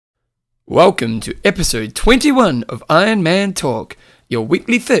Welcome to episode 21 of Iron Man Talk, your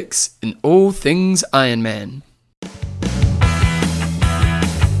weekly fix in all things Iron Man.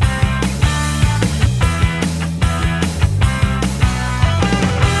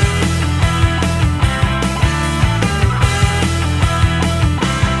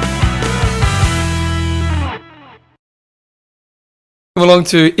 Welcome along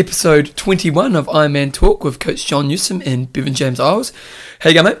to episode 21 of Iron Man Talk with Coach John Newsom and Bevan James Isles.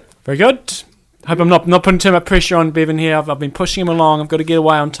 How you going, mate? Very good. Hope I'm not putting too much pressure on Bevan here. I've been pushing him along. I've got to get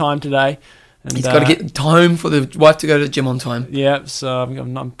away on time today. And, He's got to get home for the wife to go to the gym on time. Yeah, so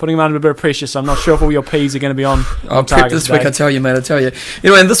I'm putting him under a bit of pressure, so I'm not sure if all your P's are going to be on I'll prep this today. week, I tell you, mate, I tell you.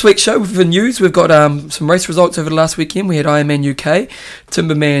 Anyway, in this week's show, with the news, we've got some race results over the last weekend. We had Ironman UK,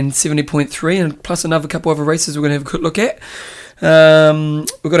 Timberman 70.3, and plus another couple other races we're going to have a quick look at.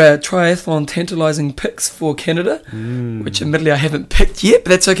 We've got our triathlon tantalising picks for Canada, which admittedly I haven't picked yet,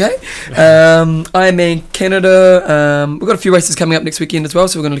 but that's okay. Ironman Canada, we've got a few races coming up next weekend as well,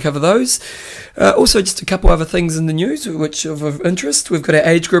 so we're going to cover those. Also, just a couple other things in the news which are of interest. We've got our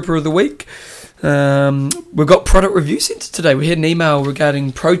age grouper of the week. We've got product review centre today. We had an email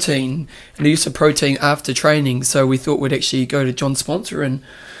regarding protein and the use of protein after training, so we thought we'd actually go to John's sponsor and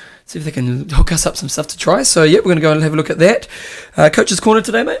see if they can hook us up some stuff to try. So, yeah, we're going to go and have a look at that. Coach's Corner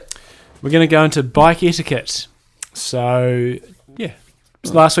today, mate? We're going to go into bike etiquette. So, yeah.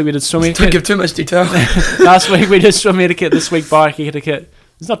 Last week we did swim etiquette. Don't give too much detail. Last week we did swim etiquette. This week bike etiquette.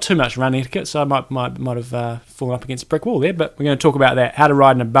 There's not too much run etiquette, so I might have fallen up against a brick wall there. But we're going to talk about that, how to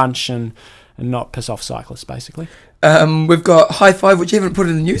ride in a bunch and not piss off cyclists, basically. We've got high five, which you haven't put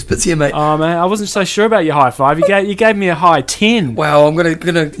in the news bits here, mate. Oh, man, I wasn't so sure about your high five. You gave me a high 10. Wow, I'm gonna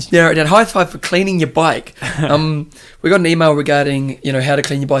narrow it down. High five for cleaning your bike. We got an email regarding how to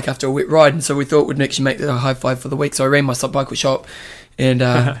clean your bike after a wet ride, and so we thought we'd actually make that a high five for the week. So I ran my bike shop and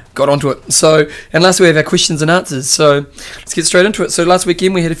got onto it. So, and last we have our questions and answers. So let's get straight into it. So last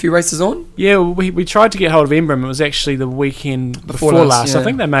weekend we had a few races on. Yeah, we tried to get hold of Embrim. It was actually the weekend before last. Yeah. I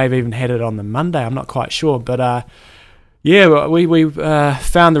think they may have even had it on the Monday. I'm not quite sure, but. Yeah, we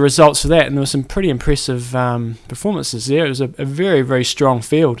found the results for that, and there were some pretty impressive performances there. It was a very, very strong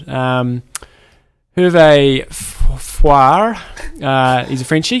field. Hervé Foire, he's a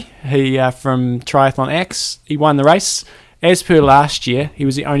Frenchie. He from Triathlon Axe. He won the race. As per last year, he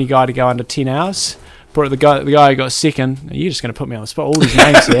was the only guy to go under 10 hours. Brought the guy who got second. You're just going to put me on the spot. All these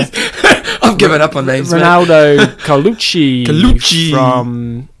names here. I've given up on names. Ronaldo Colucci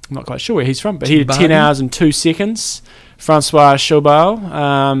from, I'm not quite sure where he's from, but he did 10 hours and 2 seconds. Francois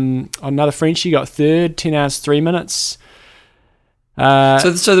Chaubal, another Frenchie, got third, 10 hours, 3 minutes.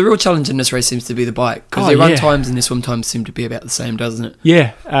 So the real challenge in this race seems to be the bike, because their run times and their swim times seem to be about the same, doesn't it?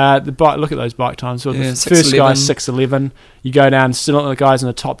 Yeah, the bike. Look at those bike times. So the first guy's 6:11. You go down, still the guys in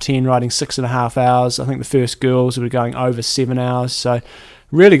the top 10 riding 6.5 hours. I think the first girls were going over 7 hours. So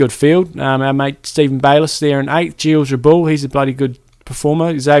really good field. Our mate Stephen Bayliss there in 8th. Gilles Raboul, he's a bloody good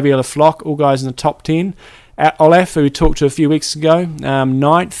performer. Xavier Lafloc, all guys in the top 10. Olaf, who we talked to a few weeks ago,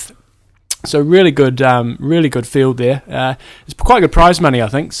 9th. So really good field there. It's quite good prize money, I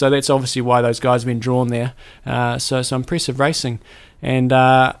think. So that's obviously why those guys have been drawn there. So some impressive racing. And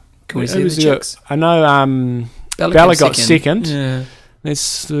can we see the chicks? I know Bella got second. Yeah.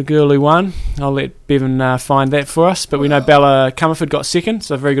 That's the girl who won. I'll let Bevan find that for us. But we know Bella Comerford got second,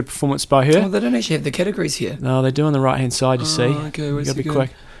 so a very good performance by her. Oh, they don't actually have the categories here. No, they do on the right-hand side, you see. Okay, You've got to be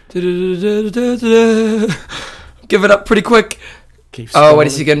quick. Give it up pretty quick. Wait a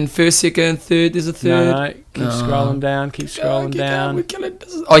second. First, second, third. There's a third. No, keep scrolling down. Keep scrolling down. We're killing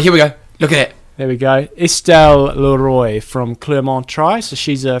this. Oh, here we go. Look at it. There we go. Estelle Leroy from Clermont Tri. So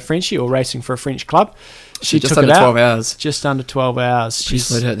she's a Frenchie, or racing for a French club. She just under 12 hours. Just under 12 hours. She's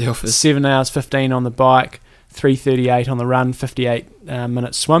slowed out the office. 7 hours 15 on the bike, 3:38 on the run, 58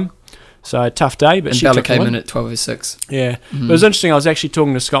 minute swim. So a tough day, but she Bella took came the win. in at 12:06. Yeah, It was interesting. I was actually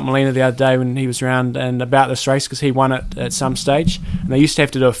talking to Scott Molina the other day when he was around and about this race, because he won it at some stage, and they used to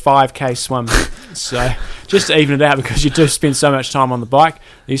have to do a 5k swim. So just to even it out, because you do spend so much time on the bike,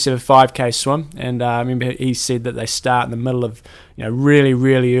 they used to have a 5k swim. And I remember he said that they start in the middle of really,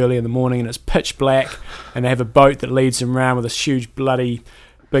 really early in the morning, and it's pitch black, and they have a boat that leads them around with this huge bloody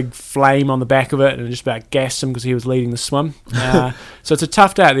big flame on the back of it, and just about gassed him because he was leading the swim. So it's a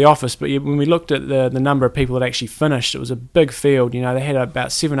tough day at the office, but when we looked at the number of people that actually finished, it was a big field. They had about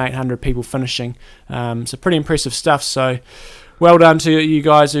 700-800 people finishing. So pretty impressive stuff. So well done to you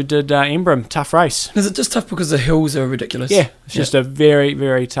guys who did Embrim. Tough race. Is it just tough because the hills are ridiculous? Yeah, it's just a very,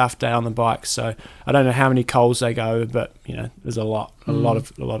 very tough day on the bike. So I don't know how many coals they go over, but there's a lot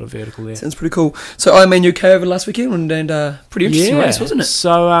of vertical there. Sounds pretty cool. So Ironman UK over last weekend, and pretty interesting race, wasn't it?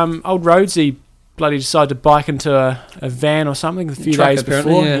 So old Rhodesy bloody decided to bike into a van or something a few days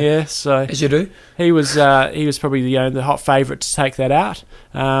before. Yeah, so as you do. He was probably the hot favourite to take that out.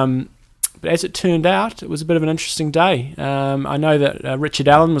 But as it turned out, it was a bit of an interesting day. I know that Richard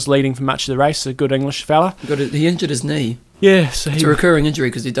Allen was leading for much of the race, a good English fella. He injured his knee. Yeah, so it's a recurring injury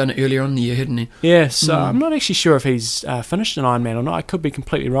because he'd done it earlier on in the year, hadn't he? Yeah, so I'm not actually sure if he's finished an Ironman or not. I could be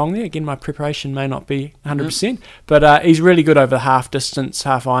completely wrong there. Again, my preparation may not be 100%. But he's really good over the half distance,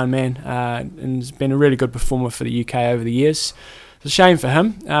 half Ironman, and has been a really good performer for the UK over the years. It's a shame for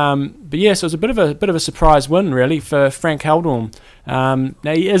him. But yeah, so it was a bit of a surprise win, really, for Frank Haldorm. Now,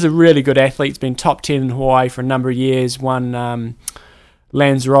 he is a really good athlete. He's been top 10 in Hawaii for a number of years, won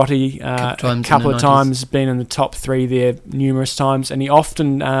Lanzarote a couple of times, been in the top 3 there numerous times, and he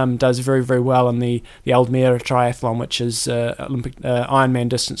often does very, very well in the Almere Triathlon, which is Olympic Ironman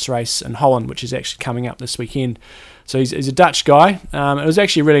distance race in Holland, which is actually coming up this weekend. So he's a Dutch guy. It was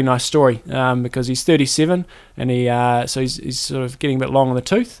actually a really nice story because he's 37 and he's sort of getting a bit long on the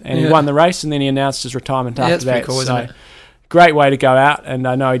tooth, and he won the race, and then he announced his retirement after that's that. Pretty cool, isn't it? Great way to go out, and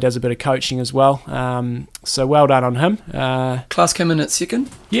I know he does a bit of coaching as well. So well done on him. Klaus came in at second.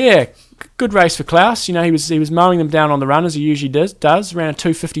 Yeah, good race for Klaus. He was mowing them down on the run as he usually does around a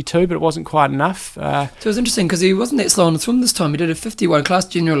 2:52, but it wasn't quite enough. So it was interesting because he wasn't that slow on the swim this time. He did a 51. Klaus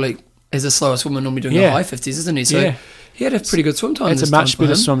generally is a slower swimmer, normally doing the high 50s, isn't he? So he had a pretty good swim time. It's a much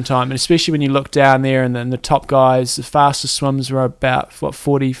better swim time, and especially when you look down there and then the top guys, the fastest swims were about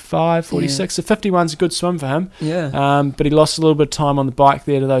 45, 46. So 51's a good swim for him. Yeah. But he lost a little bit of time on the bike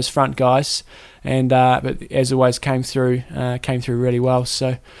there to those front guys, and but as always came through really well.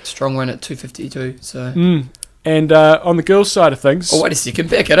 So strong run at 2:52. So. And on the girls' side of things... Oh, wait a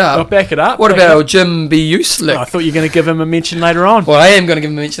second. Back it up. I'll back it up. What about Jim B. Uslick? I thought you were going to give him a mention later on. Well, I am going to give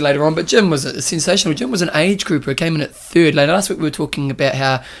him a mention later on, but Jim was sensational. Jim was an age grouper. Came in at third. Last week we were talking about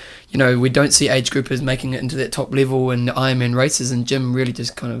how, we don't see age groupers making it into that top level in Ironman races, and Jim really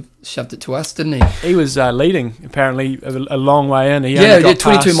just kind of shoved it to us, didn't he? He was leading, apparently, a long way in. He only got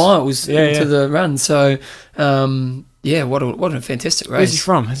 22 miles into the run, so... what a fantastic race. Where's he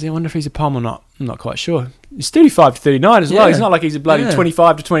from? I wonder if he's a Pom or not. I'm not quite sure. He's 35 to 39 as well. He's not like he's a bloody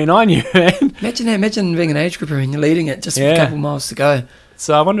 25 to 29 year man. Imagine being an age grouper and you're leading it just with a couple miles to go.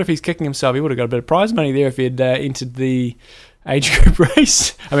 So I wonder if he's kicking himself. He would have got a bit of prize money there if he had entered the age group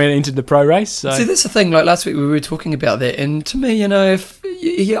race. Entered the pro race. So. See, that's the thing. Like last week we were talking about that, and to me, if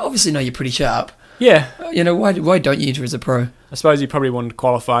you obviously know you're pretty sharp. Yeah. Why don't you enter as a pro? I suppose he probably wanted to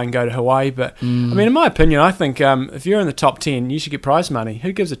qualify and go to Hawaii, but in my opinion, I think if you're in the top 10, you should get prize money.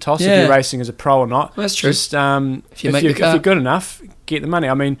 Who gives a toss if you're racing as a pro or not? Well, that's true. Just if you're good enough, get the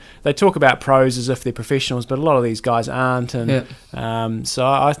money. They talk about pros as if they're professionals, but a lot of these guys aren't, and so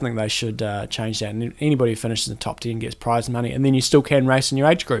I think they should change that. And anybody who finishes in the top 10 gets prize money, and then you still can race in your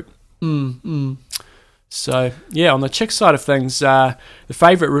age group. So, on the chick side of things, the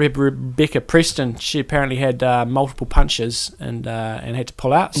favourite, Rebecca Preston, she apparently had multiple punches and had to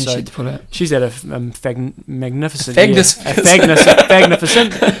pull out. So she's had a magnificent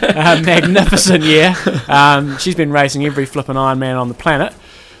year. She's been racing every flipping Ironman on the planet.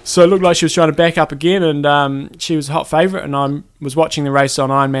 So it looked like she was trying to back up again, and she was a hot favourite. And I was watching the race on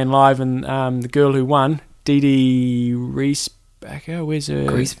Ironman Live, and the girl who won, Didi Riesbacher, where's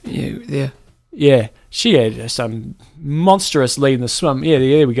her... Yeah, she had some monstrous lead in the swim. Yeah,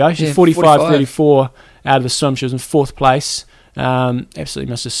 there we go. She's 45-34 out of the swim. She was in 4th place. Absolutely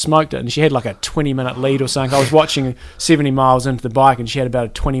must have smoked it. And she had like a 20-minute lead or something. I was watching 70 miles into the bike, and she had about a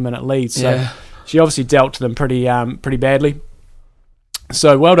 20-minute lead. So she obviously dealt to them pretty badly.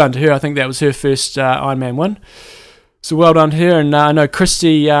 So well done to her. I think that was her first Ironman win. So well done to her, and I know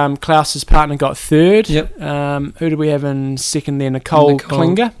Christy, Klaus's partner, got third. Yep. Who did we have in second there? Nicole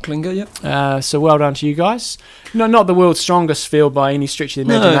Klinger. Klinger, yep. So well done to you guys. No, not the world's strongest field by any stretch of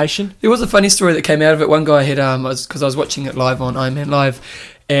the imagination. No, there was a funny story that came out of it. One guy had, because I was watching it live on Ironman Live,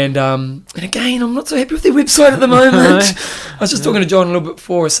 and again, I'm not so happy with their website at the moment. I was just talking to John a little bit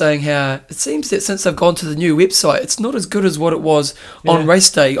before, saying how it seems that since they've gone to the new website, it's not as good as what it was on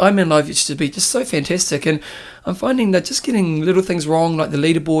race day. Ironman Live used to be just so fantastic, and I'm finding that just getting little things wrong, like the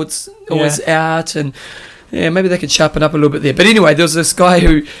leaderboards always out, and Yeah, maybe they could sharpen up a little bit there. But anyway, there was this guy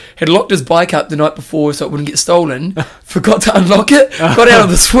who had locked his bike up the night before so it wouldn't get stolen, forgot to unlock it, got out of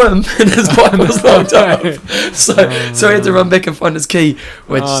the swim, and his bike was locked up. So he had to run back and find his key,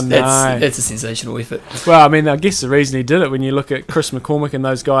 which that's a sensational effort. Well, I mean, I guess the reason he did it, when you look at Chris McCormick and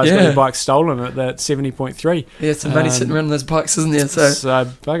those guys got their bike stolen at that 70.3. Yeah, some money sitting around on those bikes, isn't there? So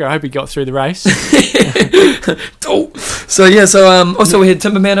bugger, I hope he got through the race. Also we had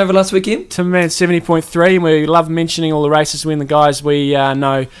Timberman over last weekend. Timberman 70.3, and we love mentioning all the races when the guys we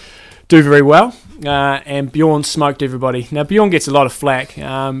know do very well. And Bjorn smoked everybody. Now, Bjorn gets a lot of flack,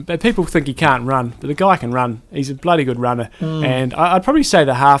 but people think he can't run. But the guy can run. He's a bloody good runner. And I'd probably say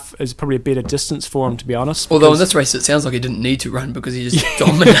the half is probably a better distance for him, to be honest. Although in this race, it sounds like he didn't need to run because he just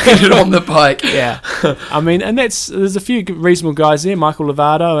dominated on the bike. Yeah. I mean, and there's a few reasonable guys there. Michael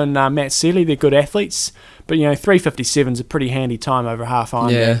Lovato and Matt Seeley, they're good athletes. But, 3:57 is a pretty handy time over half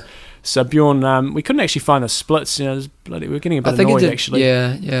Ironman. Yeah. So Bjorn, we couldn't actually find the splits. We're getting a bit annoyed actually.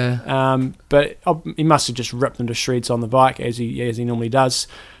 Yeah. But he must have just ripped them to shreds on the bike as he normally does.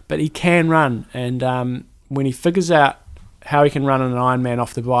 But he can run, and when he figures out how he can run an Ironman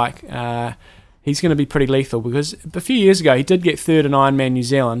off the bike, he's going to be pretty lethal. Because a few years ago he did get third in Ironman New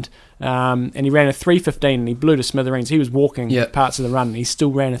Zealand, and he ran a 3:15 and he blew to smithereens. He was walking parts of the run and he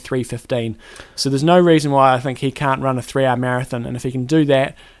still ran a 3:15. So there's no reason why I think he can't run a 3-hour marathon. And if he can do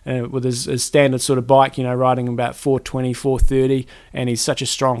that with his standard sort of bike, riding about 4:20, 4:30, and he's such a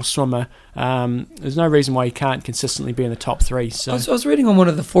strong swimmer, there's no reason why he can't consistently be in the top three. So I was reading on one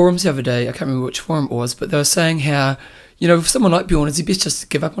of the forums the other day, I can't remember which forum it was, but they were saying how, for someone like Bjorn, is he best just to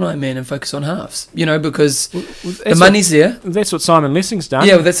give up on Ironman and focus on halves? Because the money's there. That's what Simon Lessing's done.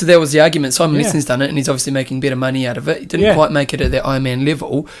 Yeah, that was the argument. Simon Lessing's done it, and he's obviously making better money out of it. He didn't quite make it at that Ironman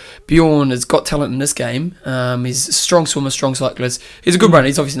level. Bjorn has got talent in this game. He's a strong swimmer, strong cyclist. He's a good runner.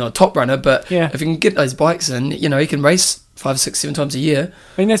 He's obviously not a top runner, but if he can get those bikes in, he can race 5, 6, 7 times a year.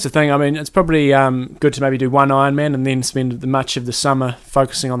 I mean, that's the thing. I mean, it's probably good to maybe do one Ironman and then spend much of the summer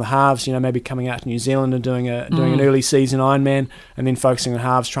focusing on the halves. Maybe coming out to New Zealand and doing an early season Ironman, and then focusing on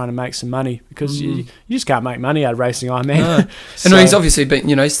halves, trying to make some money, because you just can't make money out of racing Ironman. No. And he's obviously been,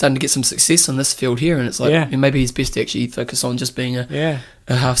 he's starting to get some success on this field here, and it's like maybe he's best to actually focus on just being a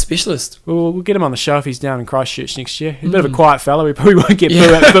half specialist. Well, we'll get him on the show if he's down in Christchurch next year. He's a bit of a quiet fella. We probably won't get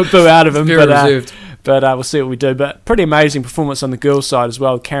boo out of him. Very reserved. But we'll see what we do. But pretty amazing performance on the girls' side as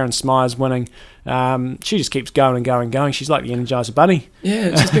well. Karen Smyers winning. She just keeps going and going and going. She's like the Energizer Bunny.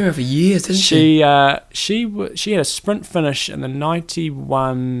 Yeah, she's been around for years, hasn't she? She had a sprint finish in the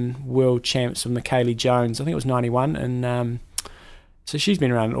 91 World Champs from the Kaylee Jones. I think it was 91. And so she's been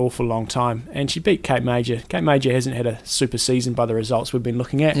around an awful long time. And she beat Kate Major. Kate Major hasn't had a super season by the results we've been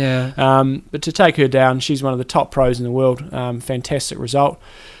looking at. Yeah. But to take her down, she's one of the top pros in the world. Fantastic result.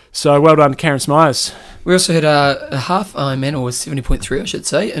 So well done, Karen Smyers. We also had a half Ironman, or 70.3 I should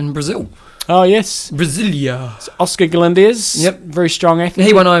say, in Brazil. Oh, yes. Brasilia. It's Oscar Galindez. Yep. Very strong athlete.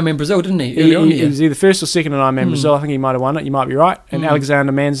 He won Ironman Brazil, didn't he? He was either first or second in Ironman Brazil. I think he might have won it. You might be right. And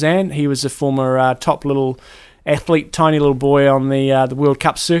Alexander Manzan, he was a former top little athlete, tiny little boy on the World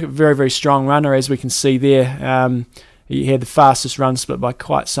Cup circuit. Very, very strong runner, as we can see there. He had the fastest run split by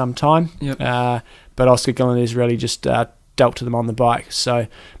quite some time. Yep. But Oscar Galindez really just dealt to them on the bike. So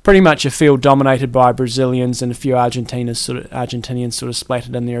pretty much a field dominated by Brazilians, and a few Argentinians sort of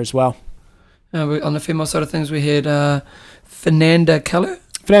splattered in there as well. On the female side of things, we had Fernanda Keller.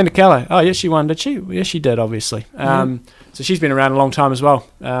 Fernanda Keller. Oh, yes, she won, did she? Yes, she did, obviously. So she's been around a long time as well.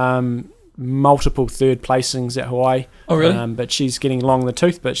 Multiple third placings at Hawaii. Oh, really? But she's getting long in the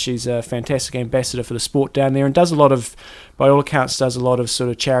tooth, but she's a fantastic ambassador for the sport down there, and does a lot of, by all accounts, does a lot of sort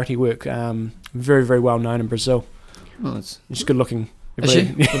of charity work. Very, very well known in Brazil. Well, she's good looking.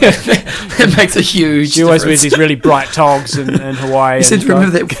 It makes a huge She always wears these really bright togs in Hawaii. You seem to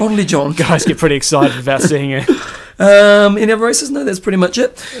remember that fondly, John. Guys get pretty excited about seeing her. Any other races? No, that's pretty much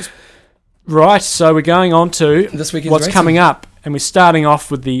it. Right, so we're going on to this weekend's what's racing coming up. And we're starting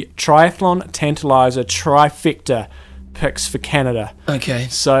off with the Triathlon Tantalizer Trifecta picks for Canada. Okay.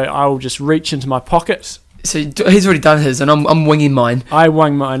 So I will just reach into my pocket. So he's already done his, and I'm winging mine. I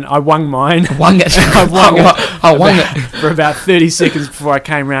wung mine. Wung it. I wung it for about 30 seconds before I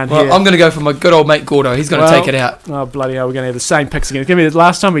came round here. I'm going to go for my good old mate Gordo. He's going to take it out. Oh, bloody hell, we're going to have the same picks again. It's going to be the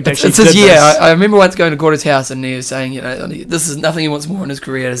last time we actually did this. I remember once going to Gordo's house, and he was saying, this is nothing he wants more in his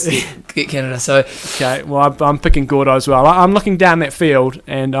career is get Canada. So okay, well, I'm picking Gordo as well. I'm looking down that field,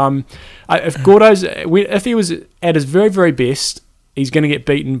 and if he was at his very, very best, he's going to get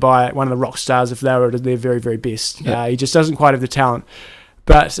beaten by one of the rock stars if they were at their very, very best. Yep. He just doesn't quite have the talent.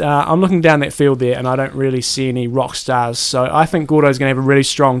 But I'm looking down that field there, and I don't really see any rock stars. So I think Gordo's going to have a really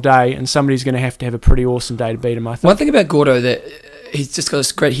strong day, and somebody's going to have a pretty awesome day to beat him, I think. One thing about Gordo that he's just got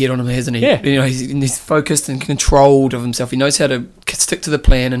this great head on him, hasn't he? Yeah. You know, he's focused and controlled of himself. He knows how to stick to the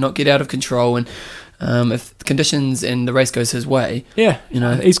plan and not get out of control. And if the conditions and the race goes his way, yeah, you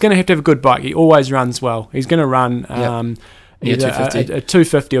know, he's going to have a good bike. He always runs well. He's going to run either 250. a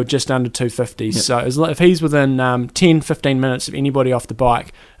 250 or just under 250. Yep. So if he's within 10-15 minutes of anybody off the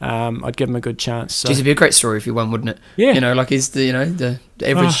bike, I'd give him a good chance. So. Geez, it'd be a great story if he won, wouldn't it? Yeah. You know, like he's the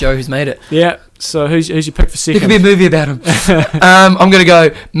average Joe who's made it. Yeah. So who's your pick for There second? could be a movie about him. I'm going to go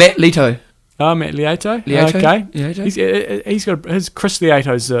Matt Leto. Oh, Matt Lieto. Lieto? Okay. Lieto? He's got his Chris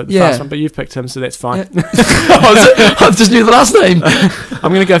Lieto's the Yeah. fast one, but you've picked him, so that's fine. Yeah. I just knew the last name.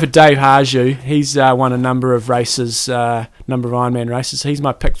 I'm going to go for Dave Harju. He's won a number of races, number of Ironman races. He's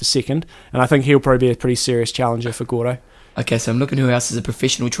my pick for second, and I think he'll probably be a pretty serious challenger for Gordo. Okay, so I'm looking who else is a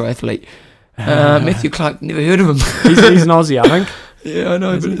professional triathlete. Matthew Clark, never heard of him. He's an Aussie, I think. Yeah, I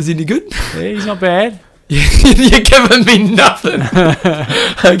know, but is he any good? Yeah, he's not bad. You're giving me nothing.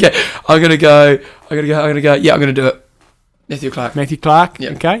 Okay, I'm gonna go. Yeah, I'm gonna do it. Matthew Clark. Matthew Clark.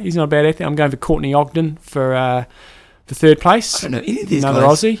 Yep. Okay, he's not a bad athlete. I'm going for Courtney Ogden for third I place. don't know any of these Another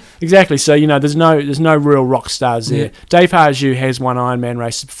guys. Aussie. Exactly. So there's no real rock stars there. Yeah. Dave Harju has won Ironman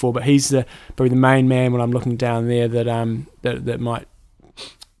races before, but he's probably the main man when I'm looking down there that might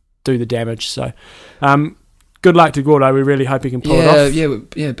do the damage. So, good luck to Gordo. We really hope he can pull it off.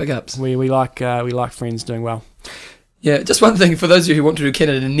 Yeah, big ups. We like friends doing well. Yeah, just one thing for those of you who want to do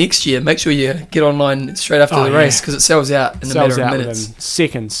Canada next year, make sure you get online straight after the race because it sells out in a Sells matter out of minutes. within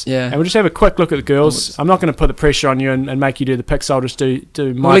seconds. Yeah. And we'll just have a quick look at the girls. I'm not going to put the pressure on you and make you do the picks. I'll just do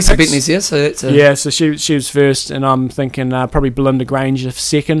my Well, Lisa picks. Beckney's here, so that's a... Yeah, so she was first, and I'm thinking probably Belinda Granger for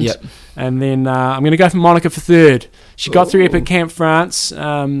second. Yep. And then I'm going to go for Monica for third. She got through Epic Camp France,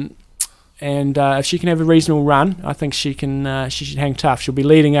 and if she can have a reasonable run, I think she should hang tough. She'll be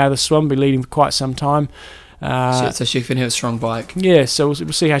leading out of the swim, be leading for quite some time. So she can have a strong bike. Yeah, so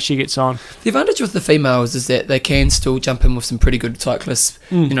we'll see how she gets on. The advantage with the females is that they can still jump in with some pretty good cyclists.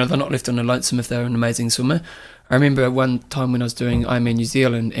 You know, they're not left on a lonesome if they're an amazing swimmer. I remember one time when I was doing Ironman New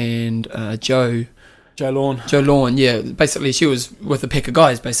Zealand and Joe Lawn, yeah, basically she was with a pack of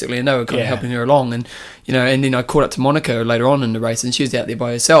guys basically, and they were kind of helping her along, and and then I caught up to Monica later on in the race, and she was out there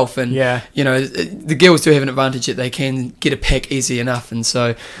by herself, and the girls do have an advantage that they can get a pack easy enough, and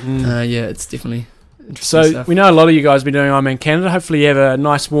so it's definitely interesting stuff. We know a lot of you guys have been doing Ironman Canada. Hopefully you have a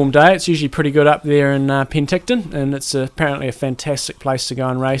nice warm day. It's usually pretty good up there in Penticton, and it's apparently a fantastic place to go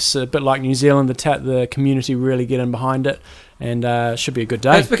and race. A bit like New Zealand, the community really get in behind it, and should be a good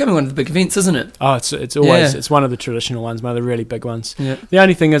day. It's becoming one of the big events, isn't it? Oh, it's always it's one of the traditional ones, one of the really big ones. Yeah. The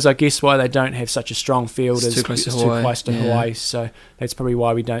only thing is, I guess, why they don't have such a strong field It's is too close to it's Hawaii. too close to Yeah. Hawaii. So that's probably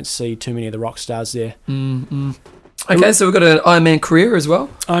why we don't see too many of the rock stars there. Okay, so we've got an Ironman career as well.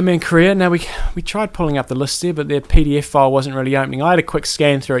 Ironman Korea. Now we tried pulling up the list there, but their PDF file wasn't really opening. I had a quick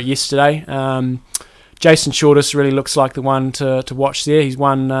scan through it yesterday. Jason Shortis really looks like the one to watch there. He's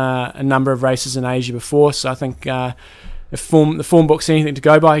won a number of races in Asia before, so I think if the form book's anything to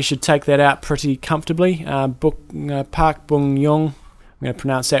go by, he should take that out pretty comfortably. Park Bung Young, I'm going to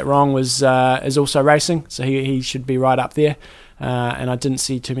pronounce that wrong, is also racing, so he should be right up there. And I didn't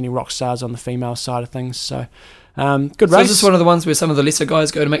see too many rock stars on the female side of things, so good So race. is this one of the ones where some of the lesser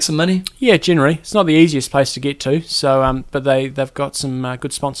guys go to make some money? Yeah, generally. It's not the easiest place to get to, so but they've got some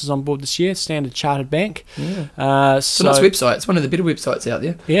good sponsors on board this year. Standard Chartered Bank. Yeah. It's a nice website. It's one of the better websites out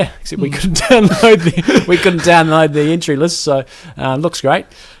there. Yeah, except we couldn't download the entry list, so looks great.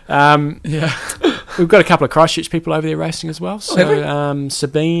 Yeah. We've got a couple of Christchurch people over there racing as well. So have we?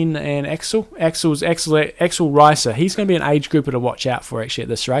 Sabine and Axel. Axel Reiser. He's going to be an age grouper to watch out for actually at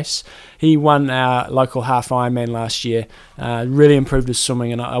this race. He won our local half Ironman last year. Really improved his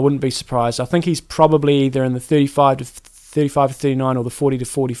swimming, and I wouldn't be surprised. I think he's probably either in the 35 to 39 or the 40 to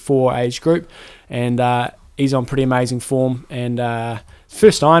 44 age group, and he's on pretty amazing form. And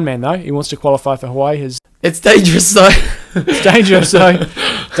first Ironman though, he wants to qualify for Hawaii. It's dangerous though. It's dangerous though.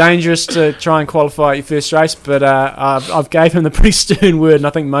 Dangerous to try and qualify at your first race, but I've gave him the pretty stern word, and I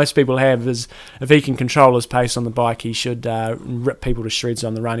think most people have, is if he can control his pace on the bike, he should rip people to shreds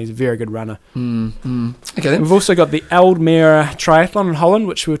on the run. He's a very good runner. Okay then. We've also got the Eldmere Triathlon in Holland,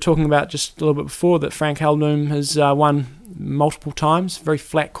 which we were talking about just a little bit before, that Frank Heldnoom has won multiple times. Very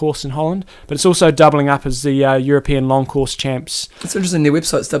flat course in Holland, but it's also doubling up as the European long course champs. It's interesting, their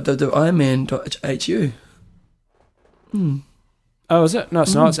website's www.ironman.hu. Oh, is it? No,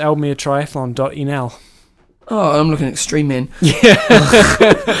 it's not. It's eldmeretriathlon.nl. Oh, I'm looking at Extreme Man.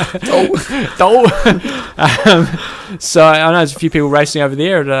 So I know there's a few people racing over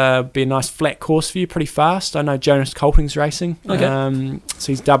there. It'd be a nice flat course for you, pretty fast. I know Jonas Colting's racing. Okay. So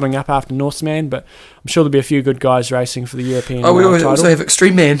he's doubling up after Norseman, but I'm sure there'll be a few good guys racing for the European Oh, we title. also have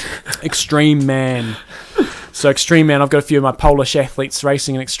Extreme Man. Extreme Man. So Extreme Man, I've got a few of my Polish athletes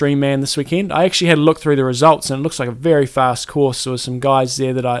racing in Extreme Man this weekend. I actually had a look through the results, and it looks like a very fast course. There were some guys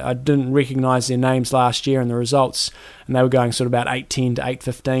there that I didn't recognise their names last year in the results, and they were going sort of about 8:10 to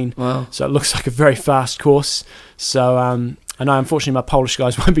 8:15. Wow. So it looks like a very fast course. So I know, unfortunately, my Polish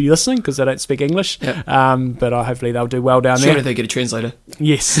guys won't be listening because they don't speak English, Yep. But hopefully they'll do well down Surely there. they get a translator.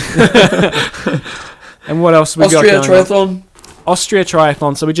 Yes. And what else we got Austria going on? Triathlon. Austria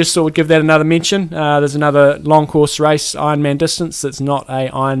Triathlon, so we just thought we'd give that another mention. There's another long course race, Ironman distance, that's not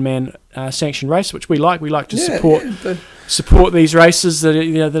a Ironman sanctioned race, which we like. We like to support these races that,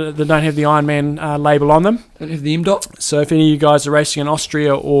 that don't have the Ironman label on them. Don't have the M.Dot. So if any of you guys are racing in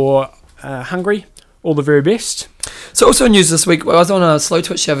Austria or Hungary, all the very best. So also in news this week, I was on a Slow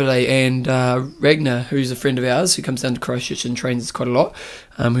Twitch the other day, and Ragnar, who's a friend of ours, who comes down to Christchurch and trains quite a lot,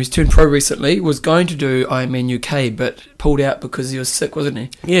 who's turned pro recently, was going to do Ironman UK, but pulled out because he was sick, wasn't he?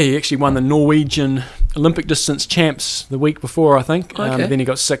 Yeah, he actually won the Norwegian Olympic distance champs the week before, I think. Okay. Then he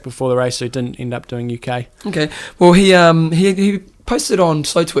got sick before the race, so he didn't end up doing UK. Okay. Well, he posted on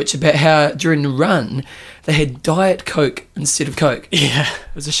Slow Twitch about how during the run they had Diet Coke instead of Coke. Yeah,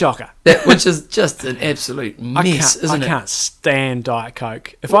 it was a shocker. Which is just an absolute mess, isn't it? I can't stand Diet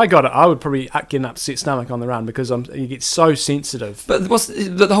Coke. If I got it, I would probably get an upset stomach on the run because you get so sensitive. But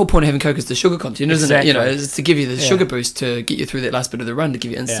the whole point of having Coke is the sugar content, isn't it? You know, Exactly. it's to give you the sugar boost to get you through that last bit of the run, to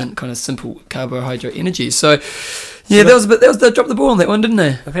give you instant kind of simple carbohydrate energy. So, yeah, they dropped the ball on that one, didn't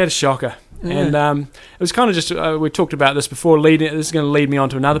they? They've had a shocker. Yeah. And it was kind of just, we talked about this before, this is going to lead me on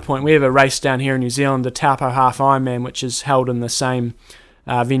to another point. We have a race down here in New Zealand, the Taupo Half Ironman, which is held in the same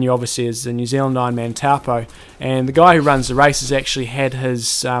venue, obviously, as the New Zealand Ironman Taupo. And the guy who runs the race has actually had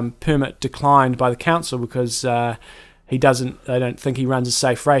his permit declined by the council because they don't think he runs a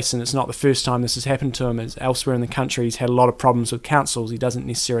safe race, and it's not the first time this has happened to him. As elsewhere in the country, he's had a lot of problems with councils. He doesn't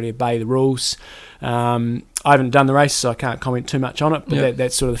necessarily obey the rules. I haven't done the race, so I can't comment too much on it, but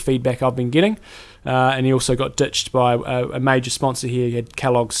that's sort of the feedback I've been getting. And he also got ditched by a major sponsor here. He had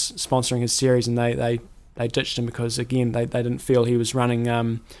Kellogg's sponsoring his series, and they ditched him because, again, they didn't feel he was running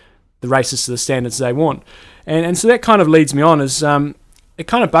the races to the standards they want. And so that kind of leads me on, is it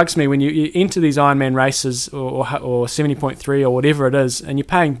kind of bugs me when you enter these Ironman races or 70.3 or whatever it is, and you're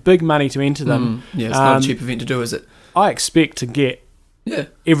paying big money to enter them. Yeah, it's not a cheap event to do, is it? I expect to get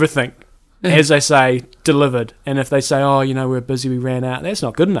everything, Yeah. as they say, delivered. And if they say, oh, we're busy, we ran out, that's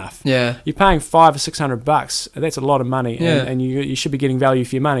not good enough. Yeah. You're paying $500 or $600. That's a lot of money, Yeah. and you should be getting value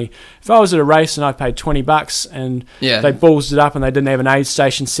for your money. If I was at a race and I paid $20 and Yeah. they ballsed it up and they didn't have an aid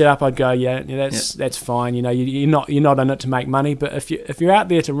station set up, I'd go, that's fine. You're not in it to make money. But if you're out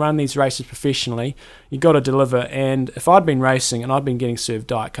there to run these races professionally, you got to deliver. And if I'd been racing and I'd been getting served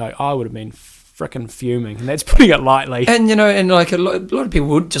Diet Coke, I would have been frickin' fuming, and that's putting it lightly. And like a lot of people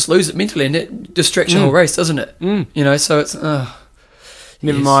would just lose it mentally, and it distracts your whole race, doesn't it? So it's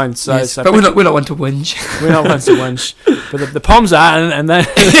Never mind. So but we're not one to whinge. We're not ones to whinge, but the Poms are, and they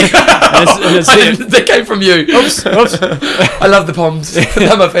They came from you. Oops. I love the Poms.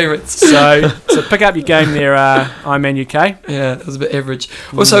 They're my favourites. So pick up your game there, Ironman UK. Yeah, that was a bit average.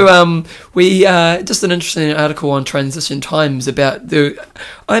 Also, we just an interesting article on Transition Times about the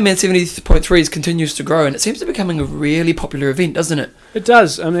Ironman 70.3s continues to grow, and it seems to be becoming a really popular event, doesn't it? It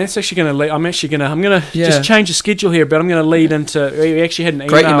does. I mean, that's actually going to lead. I'm going to just change the schedule here, but I'm going to lead into. We actually had an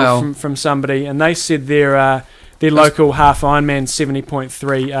email from somebody, and they said their local half Ironman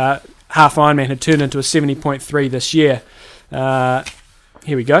 70.3 half Ironman had turned into a 70.3 this year.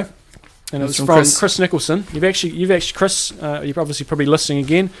 Here we go. And it was from Chris Nicholson. You've actually Chris. You're obviously probably listening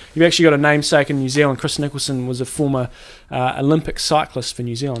again. You've actually got a namesake in New Zealand. Chris Nicholson was a former Olympic cyclist for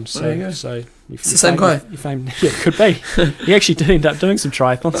New Zealand. So there you go. So it's the same guy. Yeah, could be. He actually did end up doing some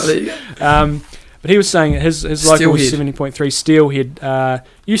triathlons. Oh, there you go. But he was saying his local 70.3 Steelhead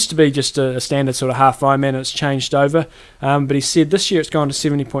used to be just a standard sort of half Ironman, and it's changed over. But he said this year it's gone to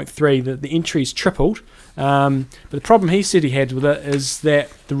 70.3. The entries tripled. But the problem he said he had with it is that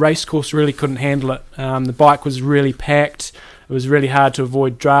the race course really couldn't handle it. The bike was really packed. It was really hard to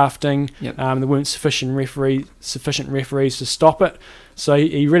avoid drafting. Yep. There weren't sufficient referees to stop it. So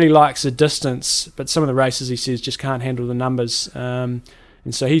he really likes the distance, but some of the races he says just can't handle the numbers.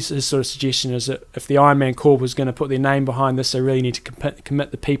 And so his sort of suggestion is that if the Ironman Corp was going to put their name behind this, they really need to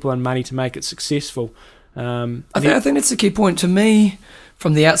commit the people and money to make it successful. I think that's the key point to me.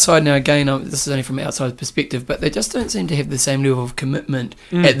 from the outside, now again, this is only from an outside perspective, but they just don't seem to have the same level of commitment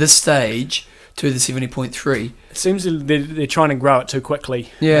at this stage to the 70.3. It seems they're trying to grow it too quickly.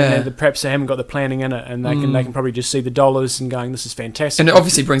 Yeah. And perhaps they haven't got the planning in it, and they can probably just see the dollars and going, this is fantastic. And it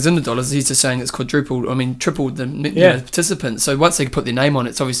obviously brings in the dollars. He's just saying it's tripled the participants. So once they put their name on it,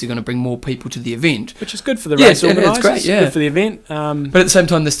 it's obviously going to bring more people to the event. Which is good for the race organisers. It's great, yeah. Good for the event. But at the same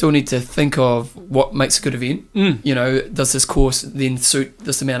time, they still need to think of what makes a good event. You know, does this course then suit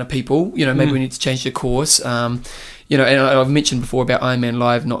this amount of people? You know, maybe we need to change the course. You know, and I've mentioned before about Ironman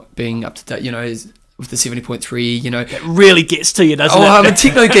Live not being up to date, you know, with the 70.3, you know. It really gets to you, doesn't it? Oh, I'm a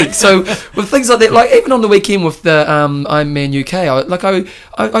techno geek. So with things like that, like even on the weekend with the Ironman UK,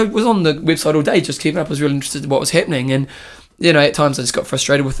 I was on the website all day just keeping up. I was really interested in what was happening. And, you know, at times I just got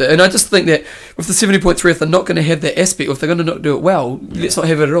frustrated with it. And I just think that with the 70.3, if they're not going to have that aspect, or if they're going to not do it well, let's not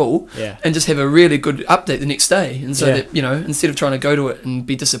have it at all. Yeah. And just have a really good update the next day. And so that, you know, instead of trying to go to it and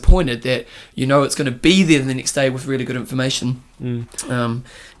be disappointed that, you know, it's going to be there the next day with really good information.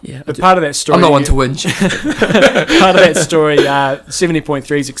 But part of that story... I'm not one to whinge. Part of that story,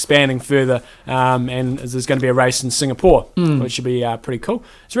 70.3 is expanding further, and there's going to be a race in Singapore, which should be pretty cool.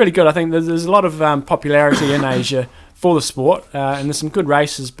 It's really good. I think there's a lot of popularity in Asia for the sport, and there's some good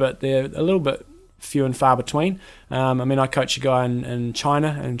races, but they're a little bit few and far between. I mean, I coach a guy in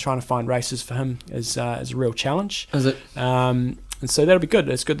China, and trying to find races for him is a real challenge. Is it? And so that'll be good.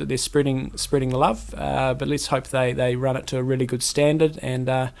 It's good that they're spreading the love, but let's hope they run it to a really good standard. And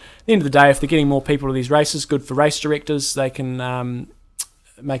at the end of the day, if they're getting more people to these races, good for race directors. They can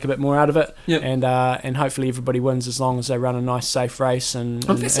make a bit more out of it, and hopefully everybody wins as long as they run a nice, safe race, and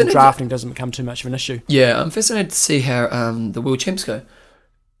drafting doesn't become too much of an issue. Yeah, I'm fascinated to see how the World Champs go.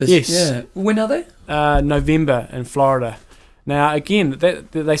 Yes. Yeah. When are they? November in Florida. Now, again,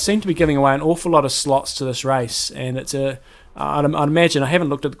 they seem to be giving away an awful lot of slots to this race, and it's I'd imagine, I haven't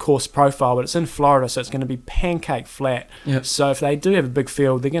looked at the course profile, but it's in Florida, so it's going to be pancake flat. Yep. So if they do have a big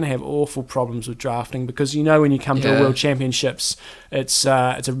field, they're going to have awful problems with drafting, because you know when you come to a World Championships, it's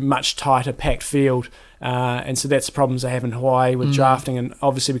a much tighter, packed field. And so that's the problems they have in Hawaii with drafting, and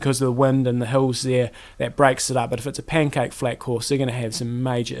obviously because of the wind and the hills there, that breaks it up. But if it's a pancake flat course, they're going to have some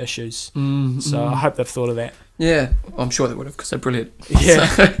major issues. So I hope they've thought of that. Yeah, I'm sure they would have, because they're brilliant. Yeah.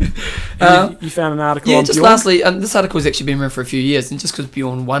 So, you found an article on just Bjorn? lastly, this article has actually been around for a few years, and just because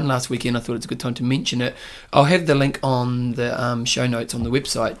Bjorn won last weekend, I thought it's a good time to mention it. I'll have the link on the show notes on the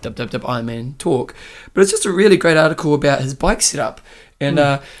website, www.ironman Talk. But it's just a really great article about his bike setup.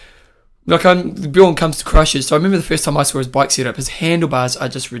 And Bjorn comes to crushes, so I remember the first time I saw his bike setup, his handlebars are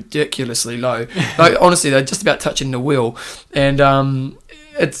just ridiculously low. Like, honestly, they're just about touching the wheel. And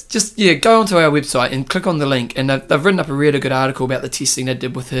it's just, go onto our website and click on the link, and they've written up a really good article about the testing they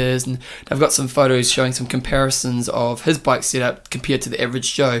did with his, and they've got some photos showing some comparisons of his bike setup compared to the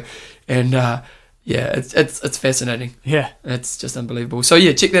average Joe. And it's fascinating. Yeah. It's just unbelievable. So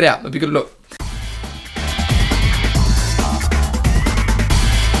check that out. It'll be a good look.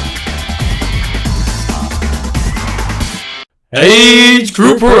 Age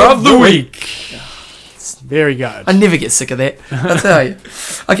Grouper of the Week. Very good. I never get sick of that, I'll tell you.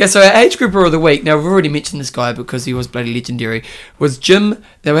 Okay, so our age grouper of the week, now we've already mentioned this guy because he was bloody legendary, was Jim,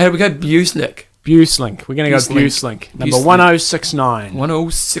 now how do we go, Buslink. We're going to go Buslink. Number 1069.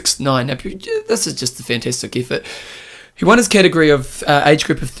 1069. Now, this is just a fantastic effort. He won his category of age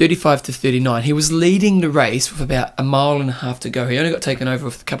group of 35 to 39. He was leading the race with about a mile and a half to go. He only got taken over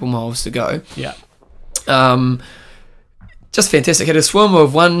with a couple miles to go. Yeah. Just fantastic. He had a swim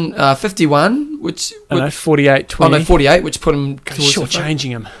of 1:51, which... 48:20. Oh, no, 48, which put him...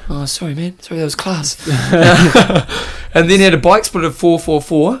 Short-changing him. Oh, sorry, man. Sorry, that was class. And then he had a bike split of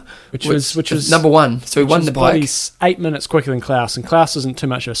 4:44, which was number one. So he won the bike. He's 8 minutes quicker than Klaus, and Klaus isn't too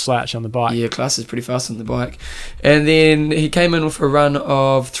much of a slouch on the bike. Yeah, Klaus is pretty fast on the bike. And then he came in with a run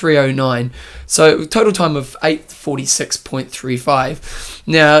of 3:09. So total time of 8:46.35.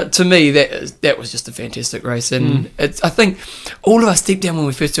 Now, to me, that was just a fantastic race. And I think all of us deep down when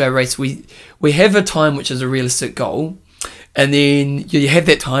we first do our race, we have a time which is a realistic goal. And then you have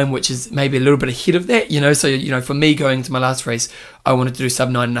that time which is maybe a little bit ahead of that, So, for me going to my last race, I wanted to do sub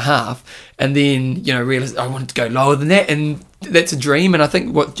 9.5. And then, realised I wanted to go lower than that. And that's a dream. And I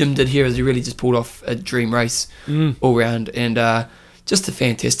think what Jim did here is he really just pulled off a dream race all round. And just a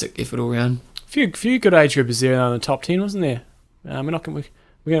fantastic effort all round. Few good age groupers there in the top 10, wasn't there?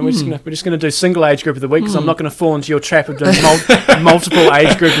 We're just gonna do single age group of the week because I'm not gonna fall into your trap of doing multiple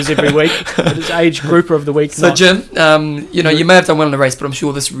age groupers every week. But it's age grouper of the week. So Jim, you may have done well in the race, but I'm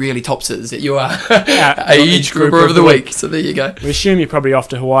sure this really tops it. Is that you are age grouper of the week? So there you go. We assume you're probably off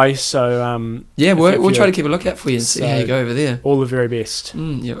to Hawaii, so yeah, we'll try to keep a lookout for you and see how you go over there. All the very best.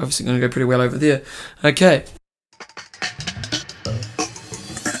 You're obviously going to go pretty well over there. Okay.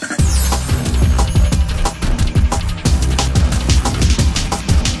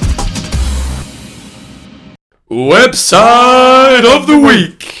 Website of the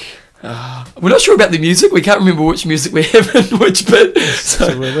week. We're not sure about the music. We can't remember which music we have in which bit.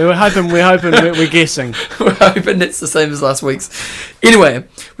 So we're hoping we're guessing. We're hoping it's the same as last week's. Anyway,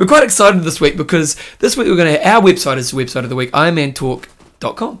 we're quite excited this week because this week our website is the website of the week,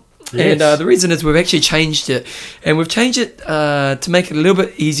 ironmantalk.com. Yes. And the reason is we've actually changed it, and we've changed it to make it a little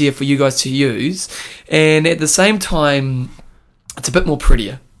bit easier for you guys to use, and at the same time, it's a bit more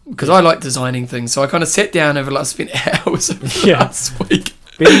prettier. Because I like designing things, so I kind of sat down over the last hours last week.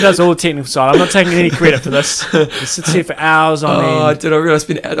 Ben does all the technical side. I'm not taking any credit for this. He sits here for hours on end. Did I realise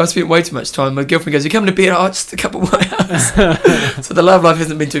I spent way too much time. My girlfriend goes, "You coming to bed?" "Oh, just a couple more hours." So the love life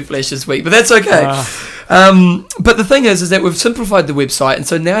hasn't been too flash this week, but that's okay. But the thing is that we've simplified the website, and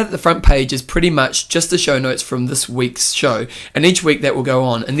so now that the front page is pretty much just the show notes from this week's show, and each week that will go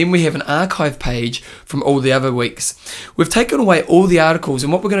on, and then we have an archive page from all the other weeks. We've taken away all the articles,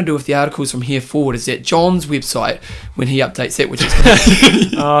 and what we're going to do with the articles from here forward is that John's website, when he updates that, which is going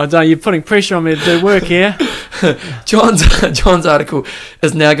to oh, don't, you're putting pressure on me to do work here. John's article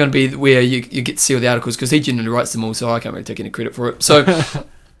is now going to be where you get to see all the articles, because he generally writes them all, so I can't really take any credit for it. So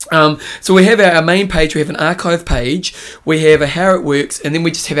so we have our main page, we have an archive page, we have a how it works, and then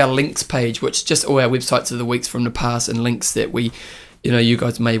we just have our links page, which is just all our websites of the weeks from the past and links that we, you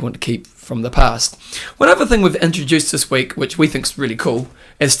guys may want to keep from the past. One other thing we've introduced this week, which we think is really cool,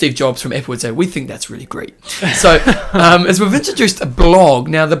 as Steve Jobs from Apple would say, we think that's really great. So, as we've introduced a blog.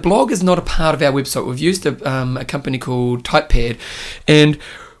 Now, the blog is not a part of our website. We've used a company called TypePad, and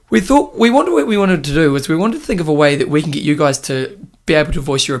what we wanted to do was we wanted to think of a way that we can get you guys to be able to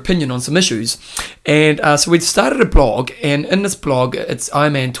voice your opinion on some issues. And so we started a blog, and in this blog, it's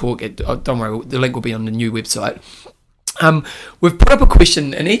Ironman Talk. Don't worry, the link will be on the new website. We've put up a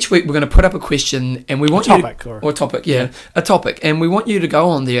question, and each week we're going to put up a question, and we want a topic, and we want you to go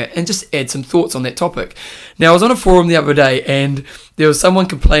on there and just add some thoughts on that topic. Now, I was on a forum the other day, and there was someone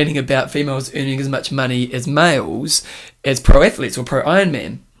complaining about females earning as much money as males as pro athletes or pro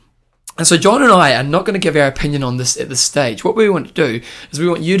Ironman. And so John and I are not going to give our opinion on this at this stage. What we want to do is we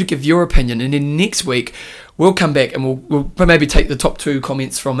want you to give your opinion, and then next week we'll come back and we'll maybe take the top 2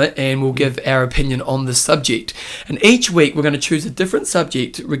 comments from it, and we'll give our opinion on the subject. And each week we're going to choose a different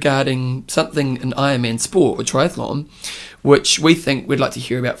subject regarding something in Ironman sport or triathlon, which we think we'd like to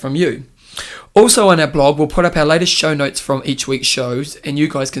hear about from you. Also on our blog, we'll put up our latest show notes from each week's shows, and you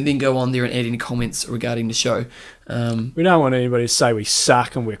guys can then go on there and add any comments regarding the show. We don't want anybody to say we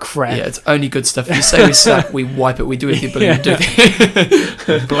suck and we're crap. Yeah, it's only good stuff. If you say we suck, we wipe it. We do everything to do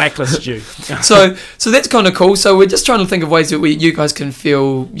that. Blacklist you. So that's kind of cool. So we're just trying to think of ways that you guys can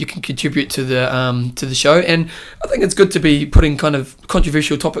feel you can contribute to the show, and I think it's good to be putting kind of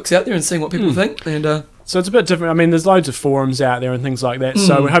controversial topics out there and seeing what people think. And so it's a bit different. I mean, there's loads of forums out there and things like that.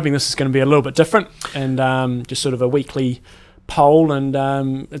 So we're hoping this is going to be a little bit different, and just sort of a weekly poll, and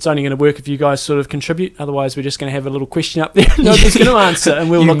it's only going to work if you guys sort of contribute. Otherwise, we're just going to have a little question up there and nobody's going to answer, and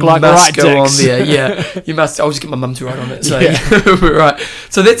we'll look like right dicks. On there. Yeah, you must. I'll just get my mum to write on it. So right.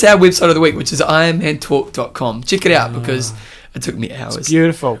 So that's our website of the week, which is ironmantalk.com. Check it out because it took me hours. It's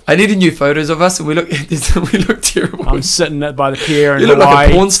beautiful. I needed new photos of us, and we look terrible. I'm sitting by the pier in Hawaii. You look like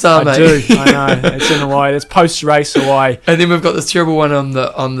a porn star, mate. I do. I know. It's in Hawaii. It's post-race Hawaii. And then we've got this terrible one on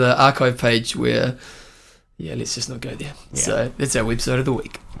the archive page where, let's just not go there. Yeah. So that's our website of the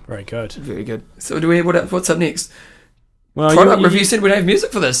week. Very good. Very good. So what's up next? Well, product review. Said we don't have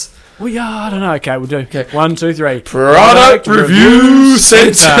music for this. Well, yeah, I don't know. Okay, we'll do. Okay. 1, 2, 3. Product Review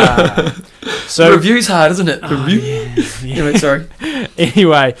Centre. So review's hard, isn't it? Review. Yeah. Anyway, sorry.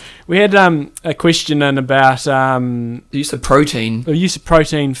 Anyway, we had a question in about the use of protein. The use of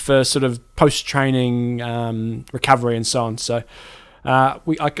protein for sort of post-training recovery and so on. So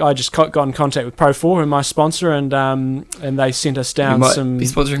I just got in contact with Pro4, who are my sponsor, and they sent us down you might some. Be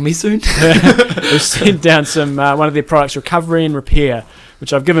sponsoring me soon. They sent down some one of their products, Recovery and Repair,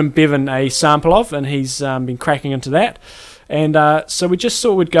 which I've given Bevan a sample of, and he's been cracking into that. And so we just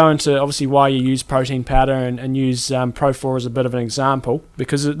thought we'd go into obviously why you use protein powder and use Pro4 as a bit of an example,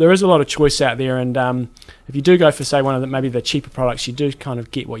 because there is a lot of choice out there, and if you do go for, say, one of maybe the cheaper products, you do kind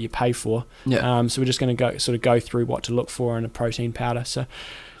of get what you pay for. Yeah. So we're just going to go through what to look for in a protein powder. So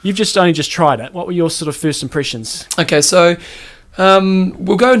you've only just tried it. What were your sort of first impressions? Okay, so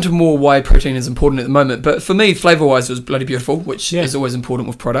we'll go into more why protein is important at the moment, but for me, flavour-wise, it was bloody beautiful, which is always important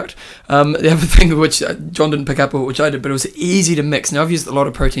with product. The other thing which John didn't pick up, which I did, but it was easy to mix. Now, I've used a lot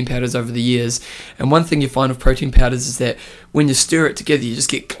of protein powders over the years, and one thing you find with protein powders is that when you stir it together, you just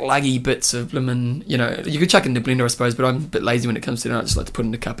get gluggy bits of lemon. You know, you could chuck it in the blender, I suppose, but I'm a bit lazy when it comes to it. I just like to put it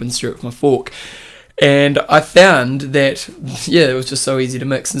in a cup and stir it with my fork. And I found that, it was just so easy to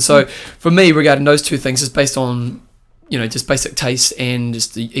mix. And so for me, regarding those two things, it's based on, just basic taste and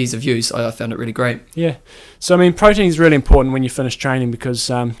just the ease of use. I found it really great. Yeah. So, I mean, protein is really important when you finish training because,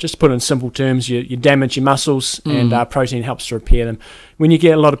 just to put it in simple terms, you damage your muscles and protein helps to repair them. When you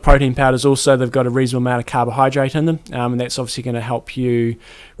get a lot of protein powders also, they've got a reasonable amount of carbohydrate in them, and that's obviously going to help you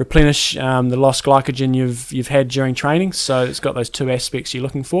replenish the lost glycogen you've had during training. So it's got those two aspects you're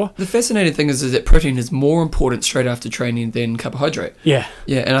looking for. The fascinating thing is that protein is more important straight after training than carbohydrate. Yeah.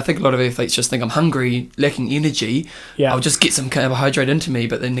 Yeah, and I think a lot of athletes just think I'm hungry, lacking energy, I'll just get some carbohydrate into me,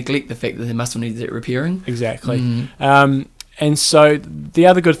 but they neglect the fact that their muscle needs that repairing. Exactly. And so the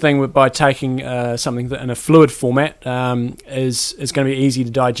other good thing by taking something that in a fluid format is going to be easy to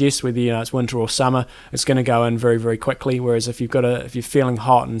digest, whether it's winter or summer. It's going to go in very, very quickly. Whereas if you're feeling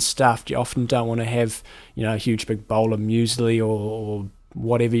hot and stuffed, you often don't want to have a huge big bowl of muesli or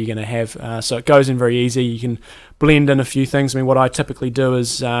whatever you're going to have. So it goes in very easy. You can blend in a few things. I mean, what I typically do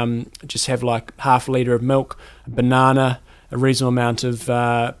is just have like half a litre of milk, a banana, a reasonable amount of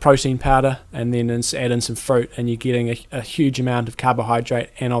protein powder, and then add in some fruit, and you're getting a huge amount of carbohydrate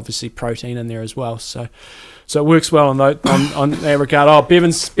and obviously protein in there as well. So it works well on that regard. Oh,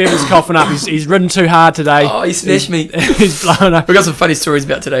 Bevan's coughing up. He's ridden too hard today. Oh, he smashed me. He's blown up. We've got some funny stories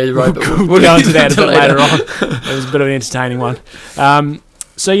about today, right? But we'll go into that a bit later on. It was a bit of an entertaining one.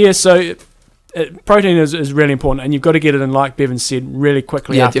 Protein is really important, and you've got to get it in, like Bevan said, really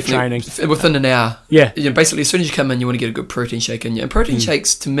quickly after training. Within an hour. Yeah. Basically, as soon as you come in, you want to get a good protein shake in you. And protein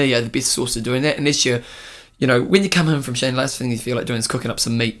shakes, to me, are the best source of doing that, unless you're, when you come home from training, last thing you feel like doing is cooking up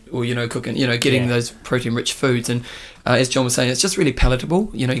some meat or, getting those protein-rich foods. And as John was saying, it's just really palatable.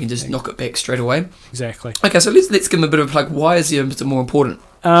 You can just knock it back straight away. Exactly. Okay, so let's give them a bit of a plug. Why is it more important?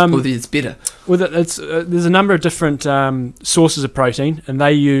 Or it's better? Well, there's a number of different sources of protein, and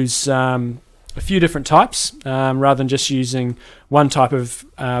they use a few different types rather than just using one type of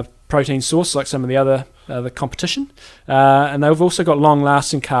protein source like some of the other the competition. And they've also got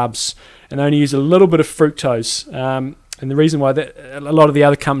long-lasting carbs, and they only use a little bit of fructose. And the reason why a lot of the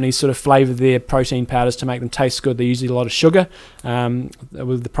other companies sort of flavour their protein powders to make them taste good, they use a lot of sugar.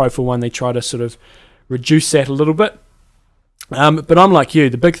 With the Pro4 one, they try to sort of reduce that a little bit. But I'm like you.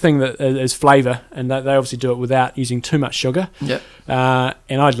 The big thing that is flavour, and they obviously do it without using too much sugar. Yep.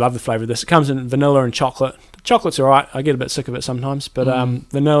 And I love the flavour of this. It comes in vanilla and chocolate. Chocolate's all right. I get a bit sick of it sometimes, but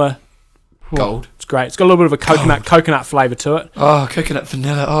vanilla, gold. It's great. It's got a little bit of a coconut flavour to it. Oh, coconut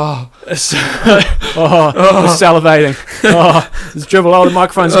vanilla. Oh, we're salivating. Oh, there's dribble. Oh, the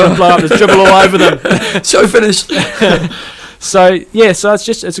microphone's going to blow up. There's dribble all over them. Show finished. So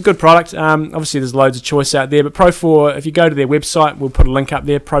it's a good product. Obviously, there's loads of choice out there, but Pro4, if you go to their website, we'll put a link up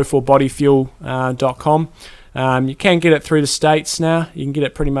there, pro4bodyfuel.com. You can get it through the States now. You can get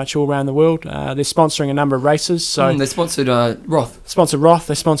it pretty much all around the world. They're sponsoring a number of races. So they sponsored Roth.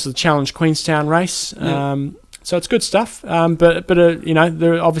 They sponsored the Challenge Queenstown race. Yeah. So it's good stuff. But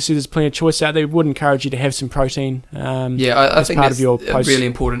there obviously there's plenty of choice out there. We would encourage you to have some protein. I think that's really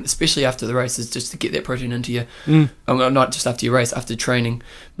important, especially after the races, just to get that protein into you. Not just after your race, after training,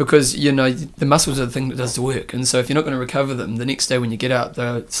 because the muscles are the thing that does the work, and so if you're not going to recover them the next day when you get out,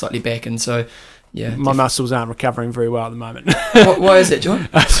 they're slightly back, and so my muscles aren't recovering very well at the moment. Why is that, John?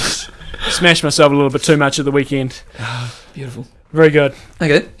 I smashed myself a little bit too much at the weekend. Beautiful. Very good.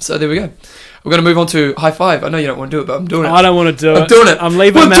 Okay, so there we go. We're going to move on to high five. I know you don't want to do it, but I'm doing it. I don't want to do it. I'm doing it. I'm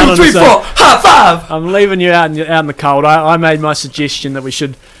leaving 1, 2, 3, 4. High five. I'm leaving you out in the cold. I made my suggestion that we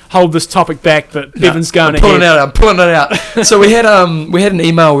should hold this topic back, but Bevan's going ahead. I'm pulling it out. So we had an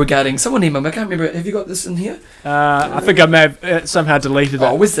email regarding someone emailed me. I can't remember. Have you got this in here? I think I may have somehow deleted it.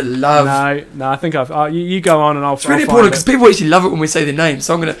 Oh, where's the love? No. I think I've. You go on and I'll. It's really important because people actually love it when we say their name.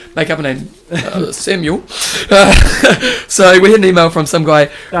 So I'm going to make up a name, Samuel. So we had an email from some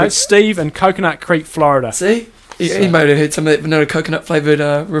guy. No, it's Steve in Coconut Creek, Florida. See. He might have had some of that vanilla coconut flavoured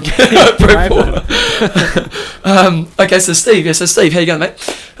okay, so Steve, how you going, mate?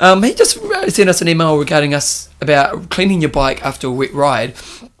 He just sent us an email regarding us about cleaning your bike after a wet ride.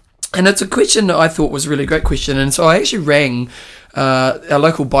 And it's a question that I thought was a really great question. And so I actually rang our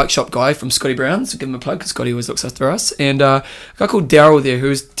local bike shop guy from Scotty Brown's, to give him a plug because Scotty always looks after us, and a guy called Daryl there, who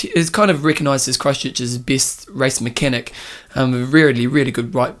is kind of recognised as Christchurch's best race mechanic, a really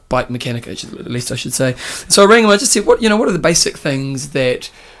good bike mechanic, at least I should say. So I rang him. I just said, what are the basic things that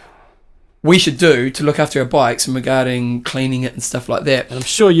we should do to look after our bikes and regarding cleaning it and stuff like that. And I'm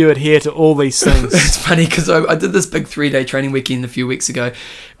sure you adhere to all these things. It's funny because I did this big 3-day training weekend a few weeks ago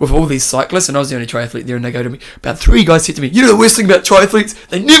with all these cyclists, and I was the only triathlete there, and they go to me, about 3 guys said to me, you know the worst thing about triathletes?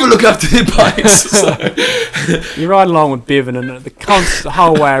 They never look after their bikes. You ride along with Bevan and the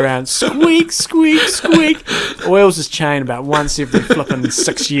whole way around, squeak, squeak, squeak. Oils his chain about once every flipping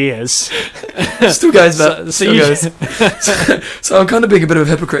 6 years. Still goes, but so I'm kind of being a bit of a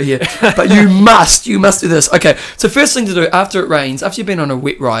hypocrite here, but you must do this. Okay, so first thing to do after it rains, after you've been on a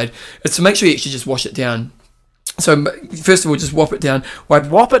wet ride, is to make sure you actually just wash it down. So first of all, just wop it down.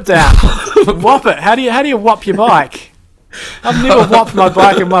 Wop it down. Wop it. How do you wop your bike? I've never whopped my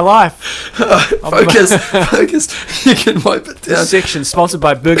bike in my life. Focus. You can wipe it down. This section sponsored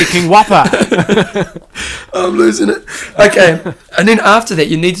by Burger King Whopper. I'm losing it. Okay, and then after that,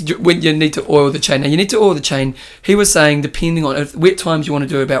 you need to oil the chain. Now you need to oil the chain. He was saying, depending on if wet times, you want to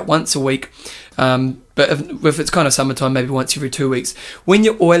do about once a week. But if it's kind of summertime, maybe once every 2 weeks. When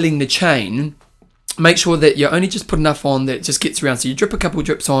you're oiling the chain, make sure that you only just put enough on that it just gets around. So you drip a couple of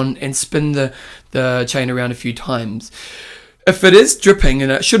drips on and spin the chain around a few times. If it is dripping, and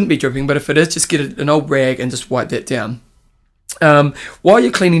it shouldn't be dripping, but if it is, just get an old rag and just wipe that down. While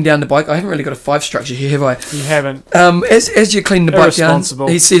you're cleaning down the bike, I haven't really got a 5 structure here, have I? You haven't. As you're cleaning the bike down,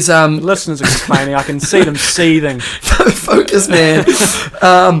 he says... the listeners are complaining. I can see them seething. Focus, man.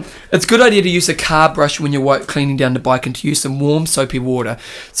 It's a good idea to use a car brush when you're cleaning down the bike, and to use some warm soapy water.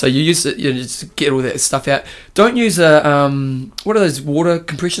 So you use it, just to get all that stuff out. Don't use what are those water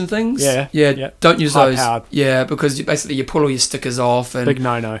compression things? Yeah. Don't use those. High-powered. Yeah, because you pull all your stickers off. And big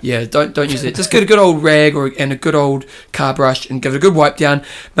no. Yeah, don't use it. Just get a good old rag and a good old car brush and give it a good wipe down.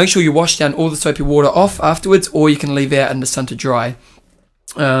 Make sure you wash down all the soapy water off afterwards, or you can leave it out in the sun to dry.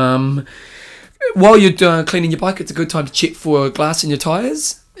 While you're cleaning your bike, it's a good time to check for glass in your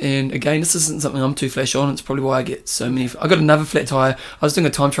tyres. And again, this isn't something I'm too flash on. It's probably why I get so many. I got another flat tyre. I was doing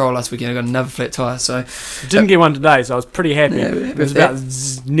a time trial last weekend. I got another flat tyre. So didn't get one today, so I was pretty happy. Yeah, it was about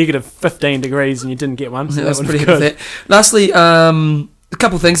negative 15 degrees, and you didn't get one. So yeah, that was pretty good. That. Lastly, a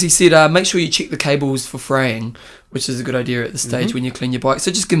couple of things. He said, make sure you check the cables for fraying, which is a good idea at this stage when you clean your bike. So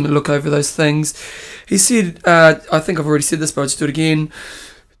just give him a look over those things. He said, I think I've already said this, but I'll just do it again.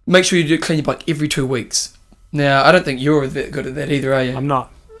 Make sure you do clean your bike every 2 weeks. Now, I don't think you're that good at that either, are you? I'm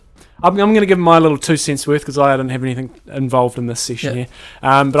not. I'm going to give my little 2 cents worth because I don't have anything involved in this session here.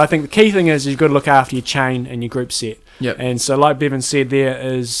 But I think the key thing is you've got to look after your chain and your group set. Yep. And so like Bevan said there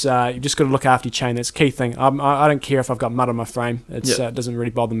is you've just got to look after your chain. That's the key thing. I don't care if I've got mud on my frame. It doesn't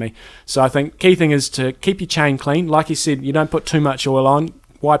really bother me. So I think key thing is to keep your chain clean. Like you said, you don't put too much oil on.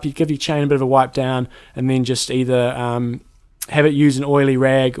 Give your chain a bit of a wipe down, and then just either... have it use an oily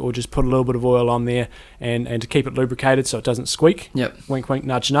rag or just put a little bit of oil on there and to keep it lubricated so it doesn't squeak. Yep. Wink, wink,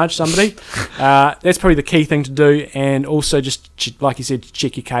 nudge, nudge somebody. That's probably the key thing to do. And also just, like you said,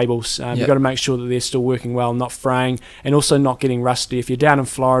 check your cables. You've got to make sure that they're still working well, not fraying, and also not getting rusty. If you're down in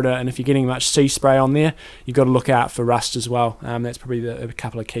Florida and if you're getting much sea spray on there, you've got to look out for rust as well. That's probably a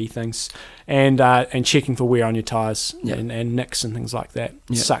couple of key things. And checking for wear on your tyres and nicks and things like that.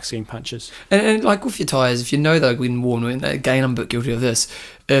 Yep. Sucks getting punches. And like with your tyres, if you know they've been worn, and again I'm a bit guilty of this,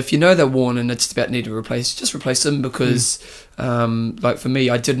 if you know they're worn and it's about need to replace, just replace them because like for me,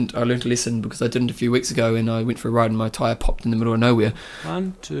 I learned a lesson because I didn't a few weeks ago, and I went for a ride and my tyre popped in the middle of nowhere.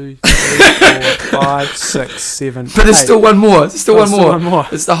 1, 2, 3, 4, 5, 6, 7. But there's still one more. It's one more.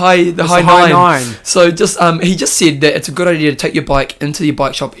 It's the high nine. So just he just said that it's a good idea to take your bike into your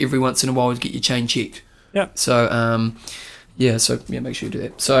bike shop every once in a while to get your chain checked. Yeah. So make sure you do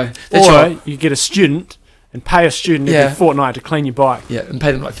that. So that's you get a student and pay a student every fortnight to clean your bike. Yeah, and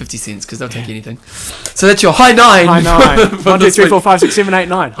pay them like 50 cents because they'll take anything. So that's your high nine. High nine. 1, 2, 3, 4, 5, 6, 7, 8,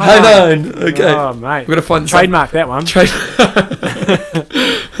 9. High nine. Okay. Oh, mate. We're going to find trademark that one.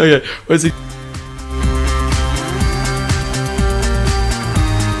 Okay. Where's he?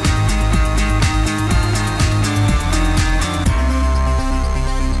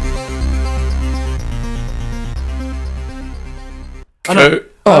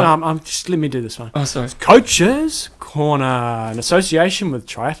 Just let me do this one. Oh, sorry. Coaches Corner, an association with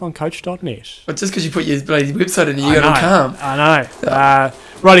triathloncoach.net. But just because you put your bloody website in, you got all calm. I know.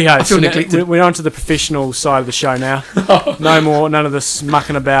 Righty-ho. I feel neglected. We're on to the professional side of the show now. None of this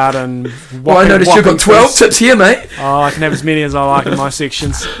mucking about and Well, I noticed you've got 12 tips here, mate. Oh, I can have as many as I like in my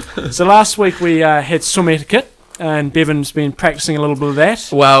sections. So last week we had swim etiquette, and Bevan's been practicing a little bit of that.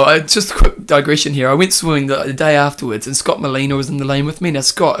 Wow, just a quick digression here. I went swimming the day afterwards, and Scott Molina was in the lane with me. Now,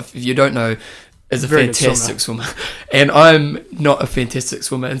 Scott, if you don't know, is a Very good fantastic swimmer. And I'm not a fantastic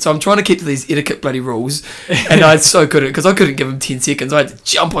swimmer. And so I'm trying to keep to these etiquette bloody rules. And I so couldn't, because I couldn't give him 10 seconds. I had to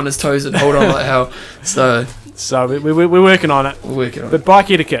jump on his toes and hold on like hell. So we're working on it. we're working on But it. bike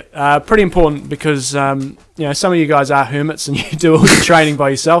etiquette, pretty important because some of you guys are hermits and you do all your training by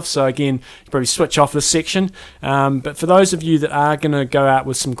yourself. So again, you probably switch off this section. But for those of you that are going to go out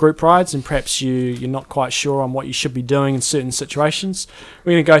with some group rides and perhaps you're not quite sure on what you should be doing in certain situations,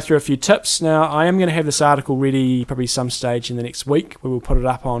 we're going to go through a few tips. Now, I am going to have this article ready probably some stage in the next week where we'll put it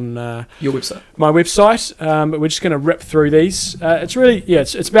up on Your website. my website. But we're just going to rip through these. It's really,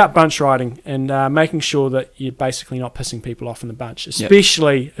 it's about bunch riding and making sure that you're basically not pissing people off in the bunch,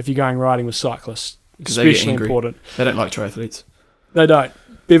 especially if you're going riding with cyclists. 'Cause they get Especially angry. important. They don't like triathletes. They don't.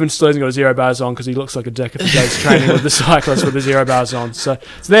 Bevan still hasn't got his zero bars on because he looks like a dick if he goes training with the cyclist with the zero bars on. So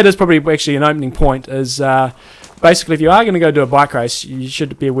that is probably actually an opening point is basically if you are going to go do a bike race, you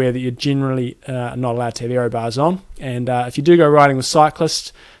should be aware that you're generally not allowed to have aero bars on. And if you do go riding with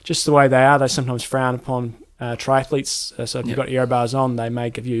cyclists, just the way they are, they sometimes frown upon triathletes. So if you've got aero bars on, they may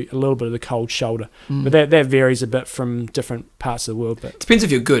give you a little bit of the cold shoulder. But that varies a bit from different parts of the world. But Depends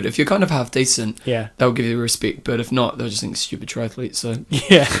if you're good. If you're kind of half decent, yeah. they'll give you the respect. But if not, they'll just think stupid triathletes. So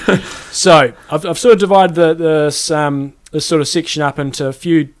Yeah. So I've sort of divided this sort of section up into a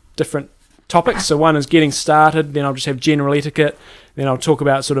few different topics. So one is getting started, then I'll just have general etiquette, then I'll talk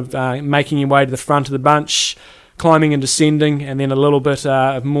about sort of making your way to the front of the bunch, climbing and descending, and then a little bit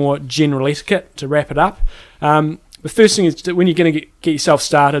of more general etiquette to wrap it up. The first thing is that when you're going to get yourself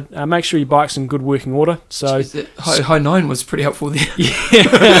started, make sure your bike's in good working order. So Jeez, high 9 was pretty helpful there.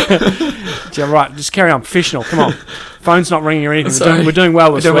 Yeah, right, just carry on. Professional, come on. Phone's not ringing or anything. Sorry. We're doing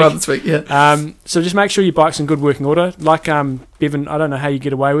well this We're doing week. well this week, yeah. So just make sure your bike's in good working order. Like Bevan, I don't know how you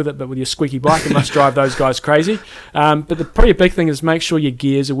get away with it, but with your squeaky bike, it must drive those guys crazy. But probably a big thing is make sure your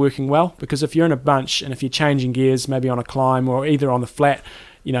gears are working well, because if you're in a bunch and if you're changing gears, maybe on a climb or either on the flat,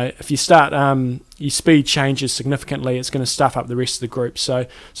 if you start your speed changes significantly, it's going to stuff up the rest of the group. So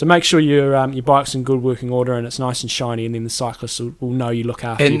make sure your bike's in good working order and it's nice and shiny, and then the cyclists will know you look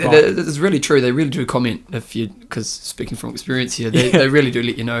after And your bike. it's really true. They really do comment because speaking from experience here, they really do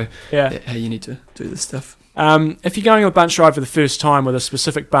let you know how you need to do this stuff. If you're going on a bunch ride for the first time with a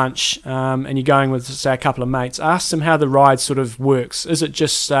specific bunch and you're going with, say, a couple of mates, ask them how the ride sort of works. Is it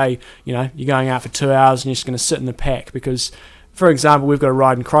just, say, you're going out for 2 hours and you're just going to sit in the pack? Because, for example, we've got a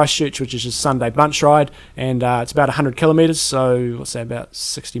ride in Christchurch, which is a Sunday bunch ride, and it's about 100 kilometres, so what's that, about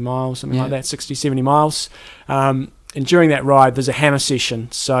 60 miles, something like that, 60, 70 miles. And during that ride, there's a hammer session.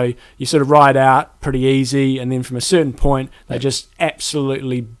 So you sort of ride out pretty easy, and then from a certain point, they just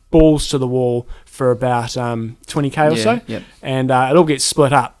absolutely balls to the wall for about 20k or so, and it all gets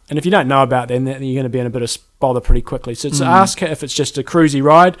split up. And if you don't know about that, then you're going to be in a bit of bother pretty quickly. So ask if it's just a cruisy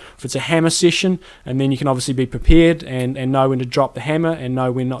ride, if it's a hammer session, and then you can obviously be prepared and know when to drop the hammer and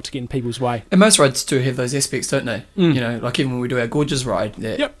know when not to get in people's way. And most rides do have those aspects, don't they? Like even when we do our Gorges ride,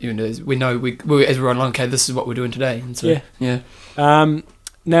 we know we as we're online, okay, this is what we're doing today. And so,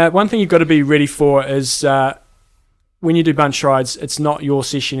 Now, one thing you've got to be ready for is when you do bunch rides, it's not your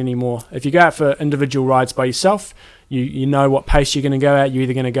session anymore. If you go out for individual rides by yourself, you know what pace you're going to go at. You're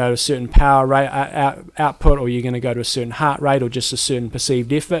either going to go to a certain power rate output, or you're going to go to a certain heart rate, or just a certain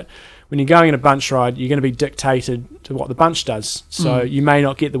perceived effort. When you're going in a bunch ride, you're going to be dictated to what the bunch does. So you may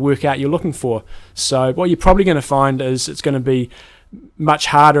not get the workout you're looking for. So what you're probably going to find is it's going to be much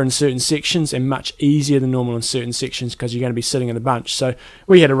harder in certain sections and much easier than normal in certain sections because you're going to be sitting in a bunch. So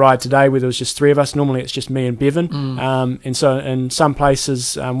we had a ride today where there was just three of us. Normally it's just me and Bevan. And so in some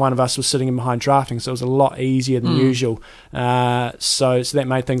places, one of us was sitting in behind drafting, so it was a lot easier than usual. So that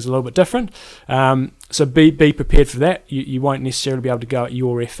made things a little bit different. So be prepared for that. You won't necessarily be able to go at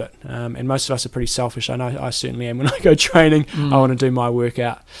your effort. And most of us are pretty selfish. I know I certainly am. When I go training, I want to do my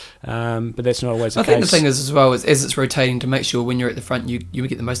workout. But that's not always the case. I think the thing is as well is as it's rotating, to make sure when you're at the front, you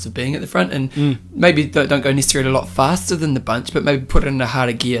get the most of being at the front, and maybe don't go necessarily a lot faster than the bunch, but maybe put it in a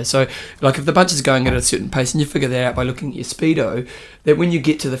harder gear. So like if the bunch is going at a certain pace, and you figure that out by looking at your speedo, that when you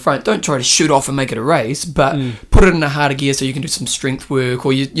get to the front, don't try to shoot off and make it a race, but put it in a harder gear so you can do some strength work,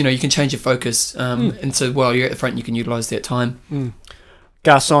 or you can change your focus. And so while you're at the front, you can utilise that time.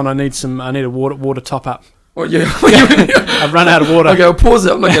 Garçon, I need a water top up. Oh, yeah. I've run out of water. Okay, I'll pause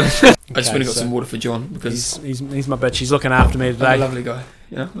it. I'm not going to... I just Okay, went and got so some water for John because he's my bitch. He's looking after me I'm a today. lovely guy.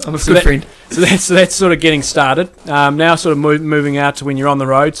 Yeah, I'm a good friend. So that's sort of getting started. Now sort of moving out to when you're on the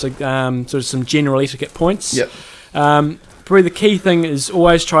road. So sort of some general etiquette points. Yep. Probably the key thing is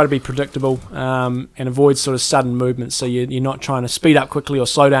always try to be predictable and avoid sort of sudden movements. So you're not trying to speed up quickly or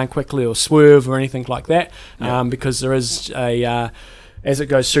slow down quickly or swerve or anything like that, because there is a as it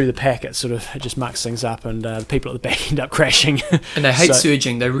goes through the pack, it just mucks things up, and the people at the back end up crashing. And they hate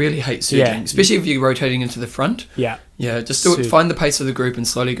surging. They really hate surging, especially if you're rotating into the front. Yeah. Yeah, just do it. Find the pace of the group and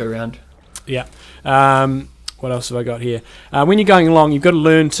slowly go around. Yeah. What else have I got here? When you're going along, you've got to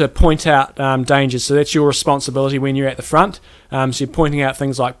learn to point out dangers. So that's your responsibility when you're at the front. So you're pointing out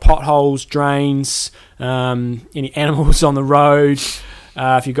things like potholes, drains, any animals on the road.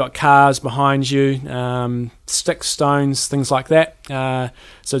 If you've got cars behind you, sticks, stones, things like that.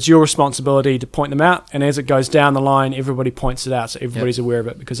 So it's your responsibility to point them out, and as it goes down the line, everybody points it out, so everybody's aware of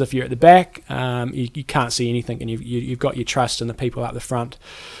it. Because if you're at the back, you can't see anything, and you've got your trust in the people up the front.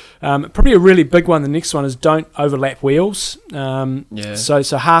 Probably a really big one. The next one is don't overlap wheels.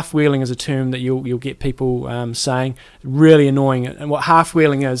 So half wheeling is a term that you'll get people saying. Really annoying. And what half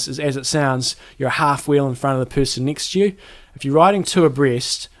wheeling is as it sounds, you're a half wheel in front of the person next to you. If you're riding two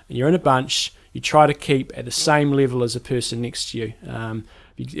abreast and you're in a bunch, you try to keep at the same level as the person next to you.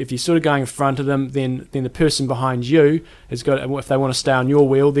 If you're sort of going in front of them, then the person behind you has got. If they want to stay on your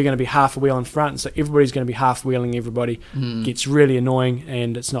wheel, they're going to be half a wheel in front, and so everybody's going to be half wheeling everybody. Gets really annoying,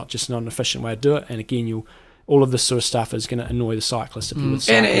 and it's not an efficient way to do it. And again, all of this sort of stuff is going to annoy the cyclist if you're with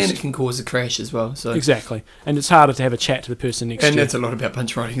cyclists. And it can cause a crash as well. So exactly, and it's harder to have a chat to the person next to you. And that's a lot about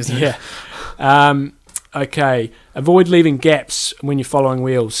punch riding, isn't it? Yeah. Okay, avoid leaving gaps when you're following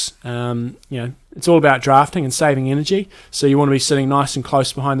wheels. It's all about drafting and saving energy, so you want to be sitting nice and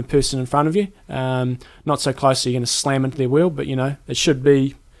close behind the person in front of you. Not so close so you're going to slam into their wheel, but it should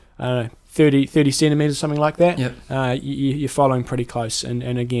be 30 centimetres, something like that. Yep. You're following pretty close, and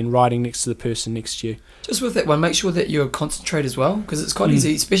again, riding next to the person next to you. Just with that one, make sure that you concentrate as well, because it's quite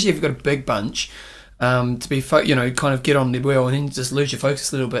easy, especially if you've got a big bunch. To be, kind of get on the wheel and then just lose your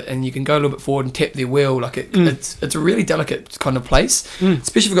focus a little bit, and you can go a little bit forward and tap the wheel. It's a really delicate kind of place,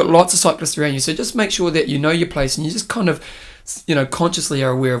 especially if you've got lots of cyclists around you. So just make sure that you know your place and you just kind of, consciously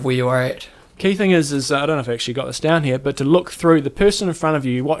are aware of where you are at. Key thing is I don't know if I actually got this down here, but to look through the person in front of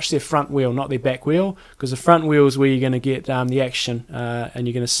you, watch their front wheel, not their back wheel, because the front wheel is where you're going to get the action, and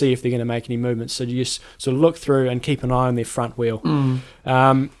you're going to see if they're going to make any movements. So you just sort of look through and keep an eye on their front wheel.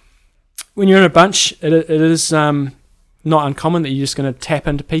 When you're in a bunch, it is not uncommon that you're just going to tap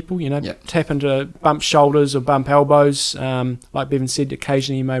into people, tap into bump shoulders or bump elbows. Like Bevan said,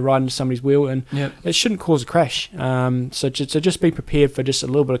 occasionally you may ride into somebody's wheel, and it shouldn't cause a crash. So just be prepared for just a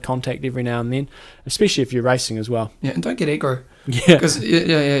little bit of contact every now and then, especially if you're racing as well. Yeah, and don't get aggro. Yeah. Because,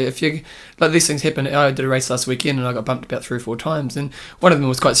 if you... Like, these things happen. I did a race last weekend, and I got bumped about 3 or 4 times, and one of them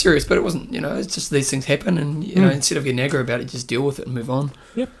was quite serious, but it wasn't, it's just these things happen, and, instead of getting aggro about it, just deal with it and move on.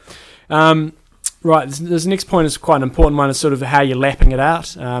 Yep. Right, this next point is quite an important one, is sort of how you're lapping it out.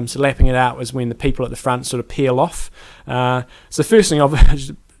 So lapping it out is when the people at the front sort of peel off. So the first thing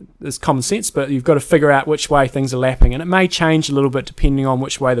is common sense, but you've got to figure out which way things are lapping, and it may change a little bit depending on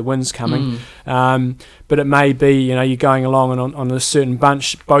which way the wind's coming. But it may be, you're going along, and on a certain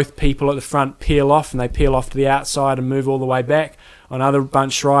bunch, both people at the front peel off, and they peel off to the outside and move all the way back. On other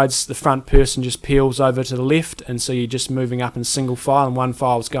bunch rides, the front person just peels over to the left, and so you're just moving up in single file, and one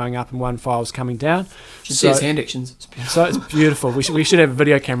file's going up and one file's coming down. You should see his hand actions. So it's beautiful. We should have a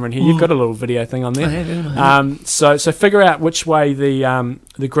video camera in here. You've got a little video thing on there. I have. So figure out which way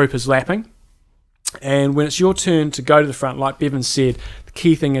the group is lapping, and when it's your turn to go to the front, like Bevan said, the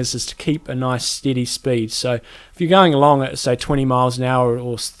key thing is to keep a nice steady speed. So if you're going along at, say, 20 miles an hour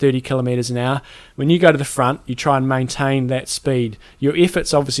or 30 kilometres an hour, when you go to the front, you try and maintain that speed. Your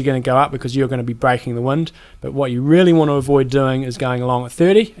effort's obviously going to go up because you're going to be breaking the wind, but what you really want to avoid doing is going along at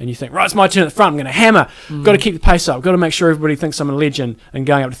 30 and you think, right, it's my turn at the front, I'm going to hammer, got to keep the pace up, got to make sure everybody thinks I'm a legend, and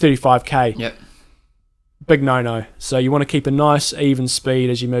going up to 35k. Yep. Big no-no. So you want to keep a nice, even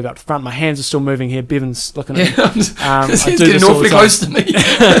speed as you move up to front. My hands are still moving here. Bevan's looking at me. He's getting awfully close to me.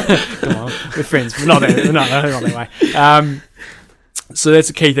 Come on, we're friends. We're not that way. So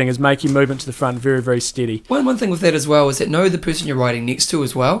that's a key thing, is make your movement to the front very, very steady. One thing with that as well is that know the person you're riding next to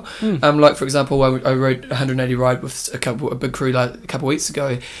as well. Like, for example, I rode 180 ride with a big crew like a couple of weeks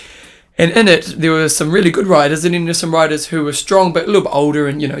ago, And in it, there were some really good riders, and then there's some riders who were strong but a little bit older,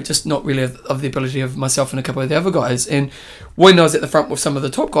 and just not really of the ability of myself and a couple of the other guys. And when I was at the front with some of the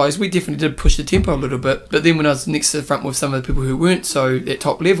top guys, we definitely did push the tempo a little bit. But then when I was next to the front with some of the people who weren't so at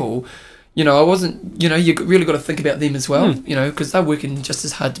top level, I wasn't. You really got to think about them as well. Because they're working just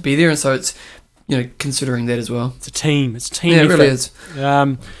as hard to be there, and so it's considering that as well. It's a team. It's a team. Yeah, it effort. really is.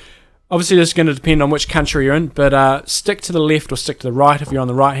 Obviously, this is going to depend on which country you're in, but stick to the left or stick to the right if you're on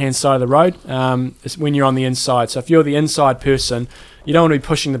the right-hand side of the road. It's when you're on the inside. So if you're the inside person, you don't want to be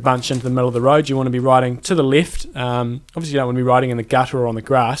pushing the bunch into the middle of the road. You want to be riding to the left. Obviously, you don't want to be riding in the gutter or on the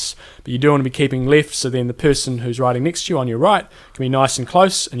grass, but you do want to be keeping left, so then the person who's riding next to you on your right can be nice and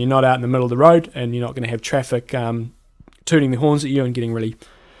close, and you're not out in the middle of the road, and you're not going to have traffic tooting the horns at you and getting really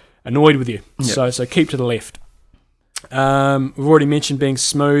annoyed with you. Yep. So keep to the left. We've already mentioned being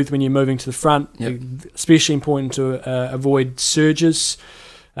smooth when you're moving to the front. Yep. Especially important to avoid surges.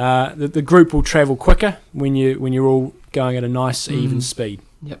 The group will travel quicker when you're all going at a nice even speed.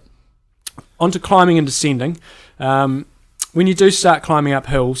 Yep. On to climbing and descending. When you do start climbing up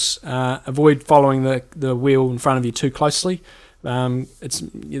hills, avoid following the wheel in front of you too closely.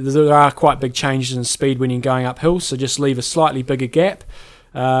 There are quite big changes in speed when you're going up hills, so just leave a slightly bigger gap.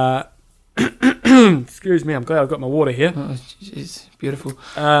 Excuse me, I'm glad I've got my water here. Oh, jeez, beautiful.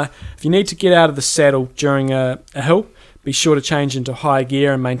 If you need to get out of the saddle during a hill, be sure to change into high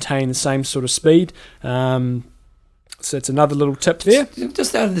gear and maintain the same sort of speed. So it's another little tip there.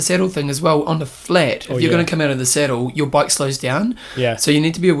 Just out of the saddle thing as well, on the flat, if you're going to come out of the saddle, your bike slows down. Yeah. So you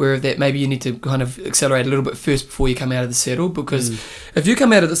need to be aware of that. Maybe you need to kind of accelerate a little bit first before you come out of the saddle, because if you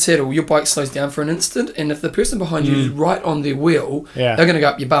come out of the saddle, your bike slows down for an instant, and if the person behind you is right on their wheel, they're going to go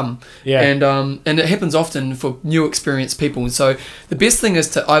up your bum. Yeah. And it happens often for new experienced people. And so the best thing is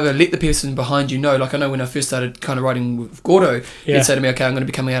to either let the person behind you know, like I know when I first started kind of riding with Gordo, he'd say to me, okay, I'm going to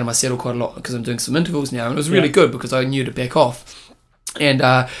be coming out of my saddle quite a lot because I'm doing some intervals now. And it was really good because I knew to back off. And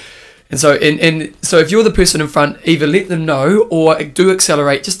so if you're the person in front, either let them know or do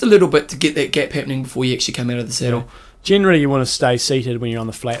accelerate just a little bit to get that gap happening before you actually come out of the saddle. Generally, you want to stay seated when you're on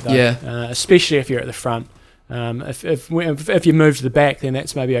the flat, though. Especially if you're at the front. If you move to the back, then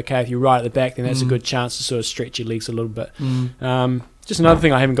that's maybe okay. If you're right at the back, then that's a good chance to sort of stretch your legs a little bit. Just another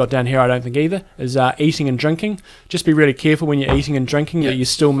thing I haven't got down here, I don't think either, is eating and drinking. Just be really careful when you're eating and drinking that you're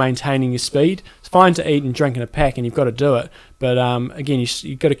still maintaining your speed. It's fine to eat and drink in a pack, and you've got to do it. But again,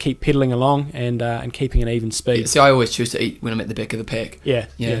 you've got to keep pedaling along and keeping an even speed. Yeah, see, I always choose to eat when I'm at the back of the pack. Yeah.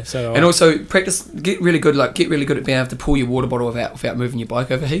 And also practice, get really good at being able to pull your water bottle without moving your bike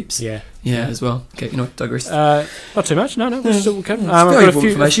over heaps. Yeah, as well. Okay, digress. Not too much. No, we're still okay. I've got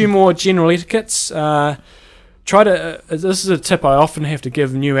a few more general etiquettes. Try to. This is a tip I often have to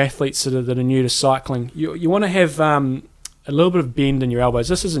give new athletes that are new to cycling. You want to have a little bit of bend in your elbows.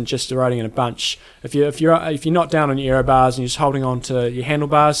 This isn't just riding in a bunch. If you're not down on your aero bars and you're just holding on to your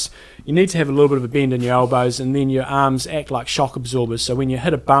handlebars, you need to have a little bit of a bend in your elbows, and then your arms act like shock absorbers. So when you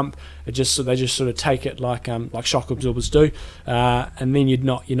hit a bump, they just sort of take it like shock absorbers do, and then you're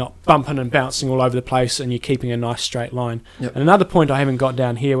not bumping and bouncing all over the place, and you're keeping a nice straight line. Yep. And another point I haven't got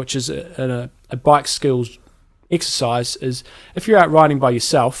down here, which is a bike skills exercise, is if you're out riding by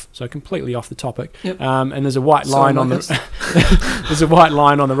yourself, so completely off the topic, and there's a white line on the there's a white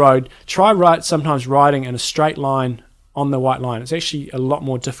line on the road. Try sometimes riding in a straight line on the white line. It's actually a lot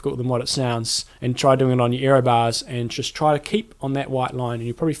more difficult than what it sounds. And try doing it on your aero bars, and just try to keep on that white line. And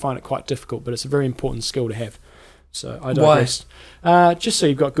you'll probably find it quite difficult, but it's a very important skill to have. So I digress. Just so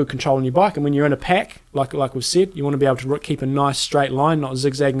you've got good control on your bike, and when you're in a pack, like we've said, you want to be able to keep a nice straight line, not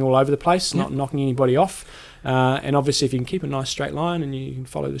zigzagging all over the place, not knocking anybody off. And obviously, if you can keep a nice straight line, and you can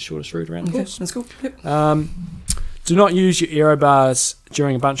follow the shortest route around the course. That's cool. Yep. Do not use your aero bars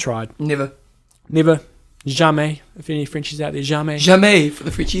during a bunch ride. Never. Jamais. If any Frenchies out there, jamais. Jamais for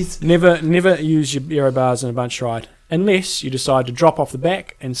the Frenchies. Never use your aero bars in a bunch ride. Unless you decide to drop off the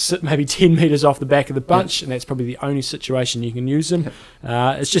back and sit maybe 10 metres off the back of the bunch, and that's probably the only situation you can use them.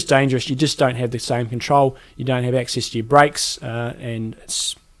 It's just dangerous. You just don't have the same control. You don't have access to your brakes, and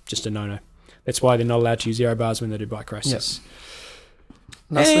it's just a no-no. That's why they're not allowed to use aero bars when they do bike races.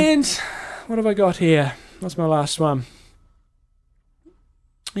 Yep. And what have I got here? What's my last one?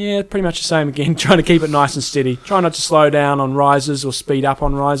 Yeah, pretty much the same again. Trying to keep it nice and steady. Try not to slow down on rises or speed up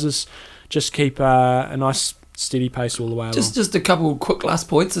on rises. Just keep a nice steady pace all the way along. Just a couple quick last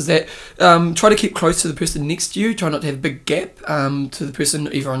points is that try to keep close to the person next to you. Try not to have a big gap to the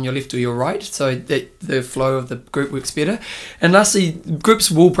person either on your left or your right, so that the flow of the group works better. And lastly,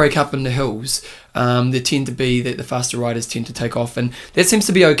 groups will break up in the hills. There tend to be that the faster riders tend to take off, and that seems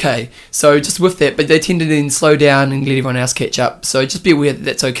to be okay. So just with that, but they tend to then slow down and let everyone else catch up. So just be aware that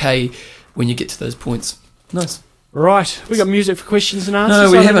that's okay when you get to those points. Nice. Right, we got music for questions and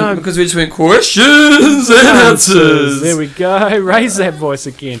answers. No, we haven't, because we just went questions and answers. There we go. Raise that voice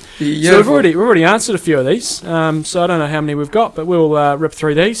again. Yeah, So we've already answered a few of these. So I don't know how many we've got, but we'll rip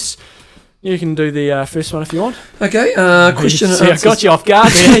through these. You can do the first one if you want. Okay. Question and See, I answers. got you off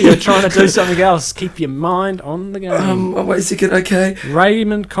guard there. You're trying to do something else. Keep your mind on the game. Wait a second. Okay.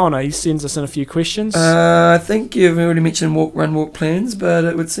 Raymond Connor, he sends us in a few questions. I think you've already mentioned walk plans, but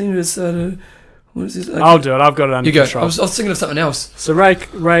it would seem to sort of. What is this? Okay. I'll do it. I've got it under You go. I control. was thinking of something else. So Ray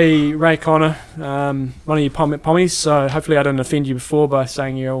Connor, one of your pommies. So hopefully I didn't offend you before by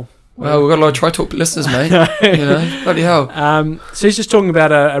saying you're all. Well, we've got a lot of Tri-Talk listeners, mate. You know, bloody hell. So he's just talking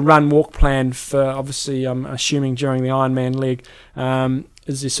about a run-walk plan for, obviously, I'm assuming during the Ironman leg.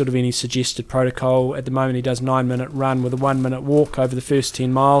 Is there sort of any suggested protocol? At the moment, he does 9-minute run with a 1-minute walk over the first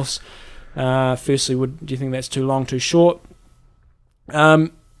 10 miles. Firstly, do you think that's too long, too short?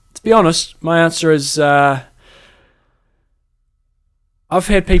 To be honest, my answer is I've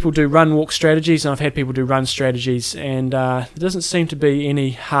had people do run-walk strategies and I've had people do run strategies, and there doesn't seem to be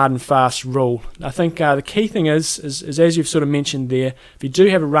any hard and fast rule. I think the key thing is as you've sort of mentioned there, if you do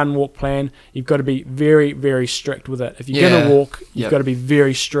have a run-walk plan, you've got to be very, very strict with it. If you're going to walk, you've got to be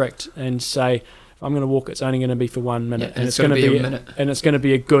very strict and say, if I'm going to walk, it's only going to be for 1 minute, and it's going to be a minute, and it's going to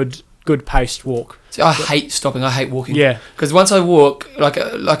be a good paced walk. See, I hate stopping. I hate walking. Yeah. Because once I walk, like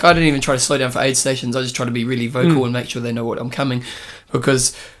I didn't even try to slow down for aid stations. I just try to be really vocal and make sure they know what I'm coming.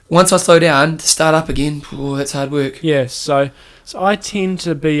 Because once I slow down, to start up again, that's hard work. Yeah. So I tend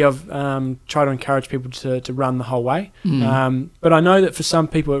to be try to encourage people to run the whole way. But I know that for some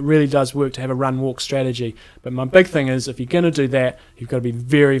people it really does work to have a run-walk strategy. But my big thing is, if you're going to do that, you've got to be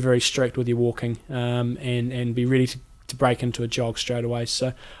very, very strict with your walking, and be ready to break into a jog straight away.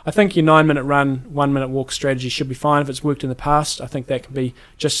 So I think your 9-minute run, 1-minute walk strategy should be fine if it's worked in the past. I think that can be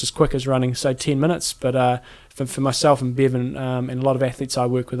just as quick as running, say, 10 minutes. But for myself and Bevan and a lot of athletes I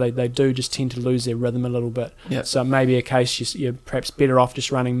work with, they do just tend to lose their rhythm a little bit. Yep. So it may be a case you're perhaps better off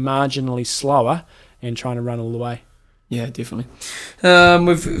just running marginally slower and trying to run all the way. Yeah, definitely.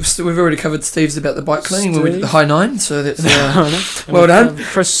 We've already covered Steve's about the bike cleaning. We went to the high 9, so that's well done.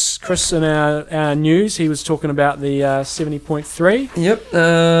 Chris in our news, he was talking about the 70.3. Yep.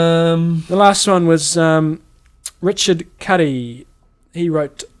 The last one was Richard Cuddy. He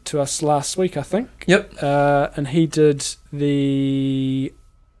wrote to us last week, I think. Yep. And he did the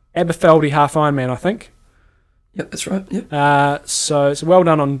Aberfeldy Half Ironman, I think. Yep, that's right. Yep. So well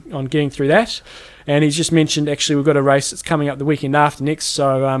done on getting through that. And he's just mentioned, actually, we've got a race that's coming up the weekend after next,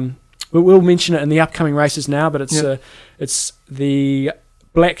 so we'll mention it in the upcoming races now, but it's the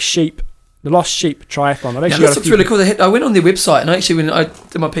Black Sheep, the Lost Sheep Triathlon. This looks really cool. I went on their website, and I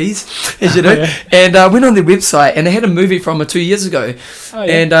did my P's, as you do, yeah. and I went on their website, and they had a movie from 2 years ago,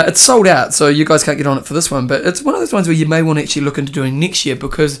 and it's sold out, so you guys can't get on it for this one, but it's one of those ones where you may want to actually look into doing next year,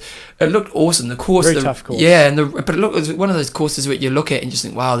 because it looked awesome. The course, very tough course. Yeah, but it was one of those courses where you look at and just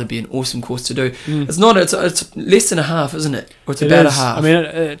think, wow, that'd be an awesome course to do. It's not. It's less than a half, isn't it? Or it's about a half. I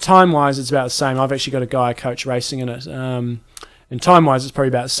mean, time-wise, it's about the same. I've actually got a guy coach racing in it. And time-wise, it's probably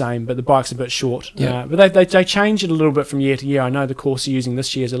about the same, but the bike's a bit short. Yeah. But they change it a little bit from year to year. I know the course you're using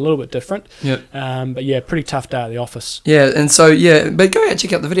this year is a little bit different. Yep. But yeah, pretty tough day at the office. Yeah, and so, but go out and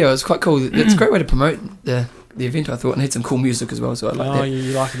check out the video. It's quite cool. It's a great way to promote the event, I thought, and had some cool music as well, so I like that. Oh,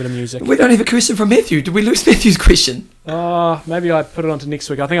 you like a bit of music. We don't have a question from Matthew. Did we lose Matthew's question? Oh, maybe I put it on to next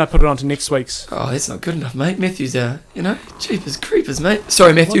week. I think I put it on to next week's. Oh, that's not good enough, mate. Matthew's, jeepers creepers, mate.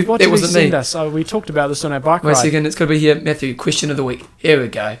 Sorry, Matthew, what that did wasn't he send me. us? Oh, we talked about this on our bike Wait a ride. second, it's got to be here. Matthew, question of the week. Here we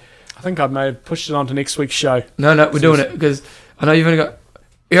go. I think I may have pushed it on to next week's show. No, we're doing it, because I know you've only got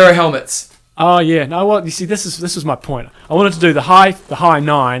Aero helmets. Oh yeah, no. What you see, this was my point. I wanted to do the high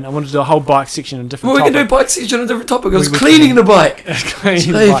 9. I wanted to do a whole bike section in different. Well, we can do bike section on a different topic. It was cleaning the bike.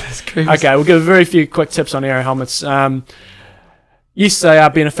 Cleaning the bike. Okay, we'll give a very few quick tips on aero helmets. Yes, they are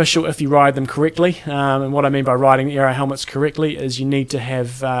beneficial if you ride them correctly. And what I mean by riding aero helmets correctly is you need to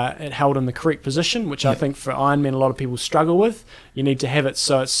have it held in the correct position, which I think for Ironman a lot of people struggle with. You need to have it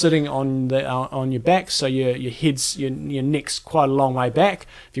so it's sitting on your back, so your neck's quite a long way back.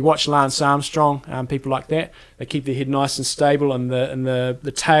 If you watch Lance Armstrong, people like that, they keep their head nice and stable, and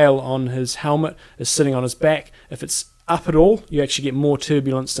the tail on his helmet is sitting on his back. If it's up at all, you actually get more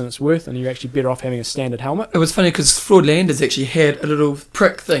turbulence than it's worth, and you're actually better off having a standard helmet. It was funny because Floyd Landers actually had a little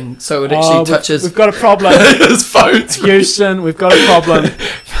prick thing, so it actually touches. We've got a problem. His phone's Houston, we've got a problem.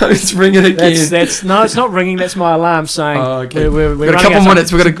 phone's ringing again. No, it's not ringing. That's my alarm saying. Okay. We're We've got a couple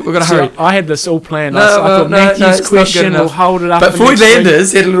minutes. We've got to hurry. I had this all planned. No, I thought no, Matthew's it's not good question enough. will hold it up. But for Floyd next week.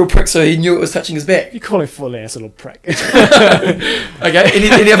 Landers had a little prick, so he knew it was touching his back. You call him Floyd Landers a little prick. Okay.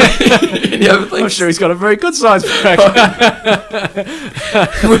 Any other things? I'm sure he's got a very good size prick.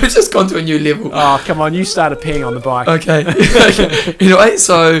 We've just gone to a new level. Oh, come on, you started peeing on the bike. Okay. Anyway,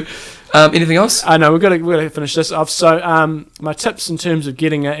 so anything else? No, we've got to finish this off. So, my tips in terms of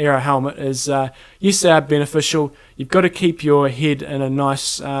getting an aero helmet is, yes, they are beneficial. You've got to keep your head in a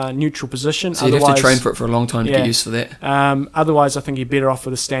nice neutral position. So you'd have to train for it for a long time to get used to that. Otherwise, I think you're better off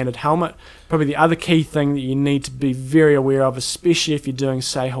with a standard helmet. Probably the other key thing that you need to be very aware of, especially if you're doing,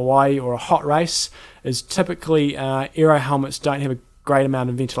 say, Hawaii or a hot race, is typically aero helmets don't have a great amount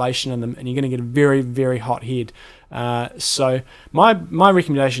of ventilation in them, and you're going to get a very, very hot head. So my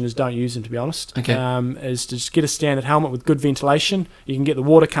recommendation is don't use them, to be honest. Okay. Is to just get a standard helmet with good ventilation. You can get the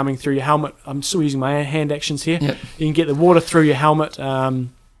water coming through your helmet. I'm still using my hand actions here. Yep. You can get the water through your helmet,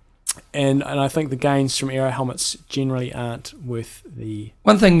 and I think the gains from aero helmets generally aren't worth the...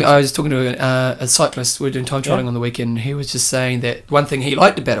 One thing, I was talking to a cyclist, we were doing time trialing on the weekend, he was just saying that one thing he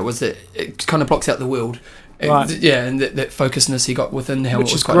liked about it was that it kind of blocks out the world. Right. Yeah, and that focusedness he got within the helmet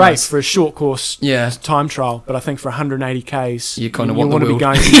Which was is quite great nice. for a short course Yeah. time trial, but I think for 180 Ks, You kind of want the to be world.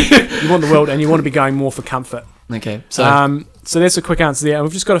 going, you want the world, and you want to be going more for comfort. Okay, so... So that's a quick answer there.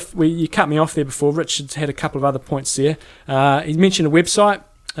 We've just got you cut me off there before. Richard's had a couple of other points there. He mentioned a website,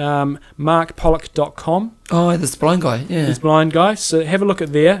 markpollock.com. Oh, this blind guy, yeah. He's a blind guy, so have a look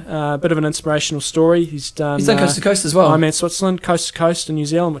at there. A bit of an inspirational story. He's done coast to coast as well. Ironman Switzerland, coast to coast in New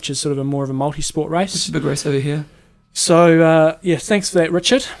Zealand, which is sort of more of a multi-sport race. It's a big race over here. So, thanks for that,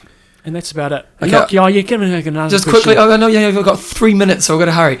 Richard. And that's about it. Okay. Give me another Just question. quickly, I know I've got 3 minutes, so I've got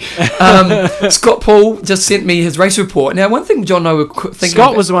to hurry. Scott Paul just sent me his race report. Now, one thing John and I were thinking Scott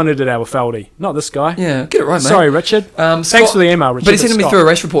about, was the one who did our Feldy, not this guy. Yeah, get it right, mate. Sorry, Richard. Thanks for the email, Richard. But he sent me Scott. through a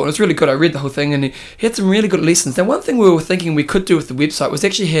race report, and it was really good. I read the whole thing, and he had some really good lessons. Now, one thing we were thinking we could do with the website was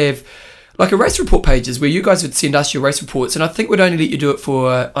actually have like a race report pages where you guys would send us your race reports, and I think we'd only let you do it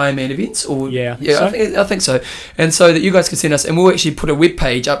for Ironman events, or Yeah, I think so, and so that you guys can send us, and we'll actually put a web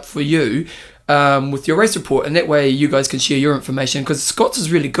page up for you. With your race report, and that way you guys can share your information, because Scott's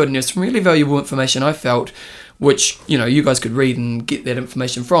is really good and there's some really valuable information I felt, which you guys could read and get that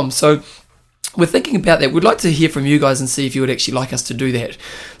information from. So we're thinking about that. We'd like to hear from you guys and see if you would actually like us to do that.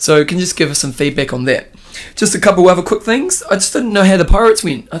 So can you just give us some feedback on that? Just a couple other quick things. I just didn't know how the Pirates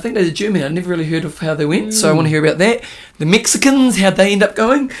went. I think they did Germany. I never really heard of how they went, so I want to hear about that. The Mexicans, how'd they end up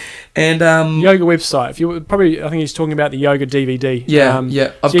going? And yoga website. I think he's talking about the yoga DVD. Yeah. I'm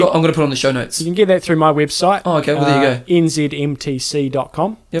going to put it on the show notes. You can get that through my website. Oh, okay. Well, there you go.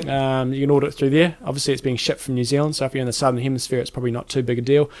 nzmtc.com. Yep. You can order it through there. Obviously, it's being shipped from New Zealand, so if you're in the Southern Hemisphere, it's probably not too big a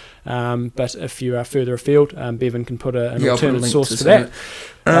deal. But if you are further afield, Bevan can put an alternate source for that.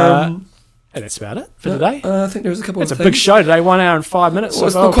 And that's about it for today. I think there was a couple of things. It's a big show today, 1 hour and 5 minutes. Well,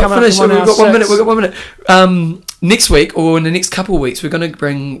 it's not quite finished. We've got 1 minute. Next week, or in the next couple of weeks, we're going to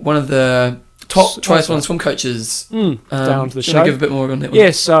bring one of the top triathlon swim coaches down to the show. Give a bit more on that one.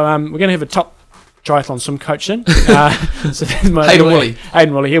 Yeah, so we're going to have a top triathlon swim coach in. So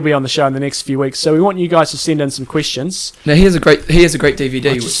Hayden Woolley, he'll be on the show in the next few weeks. So we want you guys to send in some questions. Now he has a great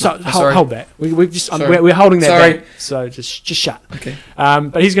DVD. Hold that. We're holding that back. So just shut. Okay.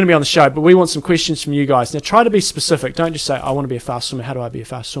 But he's going to be on the show. But we want some questions from you guys. Now try to be specific. Don't just say I want to be a fast swimmer. How do I be a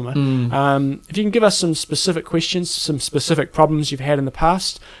fast swimmer? If you can give us some specific questions, some specific problems you've had in the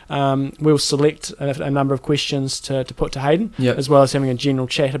past, we'll select a number of questions to put to Hayden, as well as having a general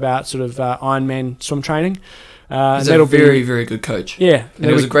chat about sort of Ironman swim training. He's a very, very good coach. Yeah. And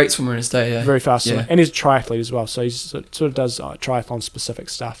he was a great swimmer in his day. Yeah. Very fast swimmer. And he's a triathlete as well, so he sort of does triathlon specific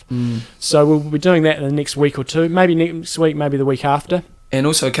stuff. So we'll be doing that in the next week or two, maybe next week, maybe the week after. And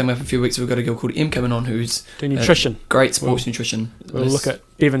also coming up in a few weeks, we've got a girl called Em coming on who's doing nutrition. Great sports nutrition. We'll look at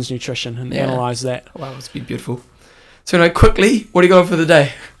Bevan's nutrition and analyse that. Wow, it's been beautiful. So quickly, what do you got for the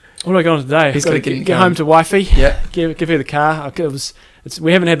day? What do I got on today? He's got to get home to wifey. Yeah. Give her the car.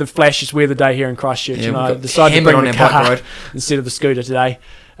 We haven't had the flashes weather day here in Christchurch, and I decided to bring bring on the our car bike ride instead of the scooter today.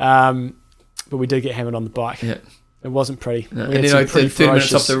 But we did get hammered on the bike. Yeah. It wasn't pretty. No. And then 30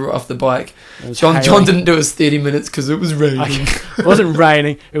 minutes off the bike. John didn't do his 30 minutes because it was raining. It wasn't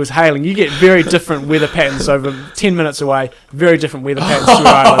raining, it was hailing. You get very different weather patterns over 10 minutes away. Very different weather patterns to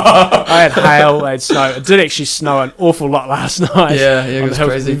Ireland. I had hail, I had snow. It did actually snow an awful lot last night. Yeah, it was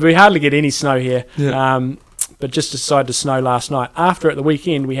crazy. We hardly get any snow here. Yeah. but just decided to snow last night. After at the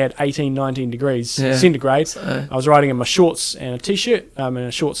weekend, we had 18, 19 degrees centigrade. So, I was riding in my shorts and a t-shirt, and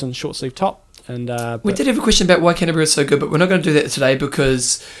a shorts and short sleeve top. And we did have a question about why Canterbury is so good, but we're not going to do that today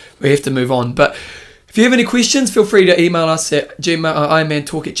because we have to move on. But if you have any questions, feel free to email us at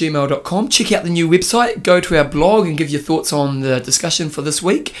ironmantalk@gmail.com. Check out the new website. Go to our blog and give your thoughts on the discussion for this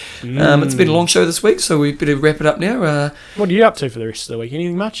week. It's been a long show this week, so we better wrap it up now. What are you up to for the rest of the week?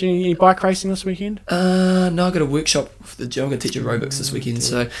 Anything much? Any bike racing this weekend? No, I've got a workshop with the gym. I'm going to teach aerobics this weekend,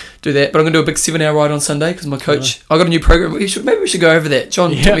 so do that. But I'm going to do a big 7-hour ride on Sunday because my coach, I got a new program. Maybe we should go over that.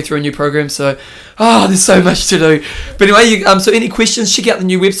 John took me through a new program, so there's so much to do. But anyway, so any questions, check out the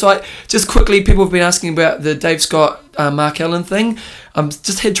new website. Just quickly, people have been asking about the Dave Scott, Mark Allen thing.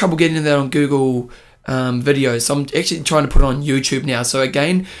 Just had trouble getting that on Google videos, so I'm actually trying to put it on YouTube now. So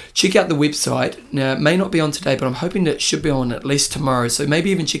again, check out the website. Now, it may not be on today, but I'm hoping that it should be on at least tomorrow. So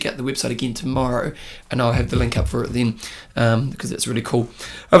maybe even check out the website again tomorrow, and I'll have the link up for it then, because it's really cool.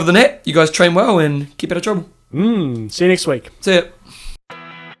 Other than that, you guys train well and keep out of trouble. See you next week. See ya.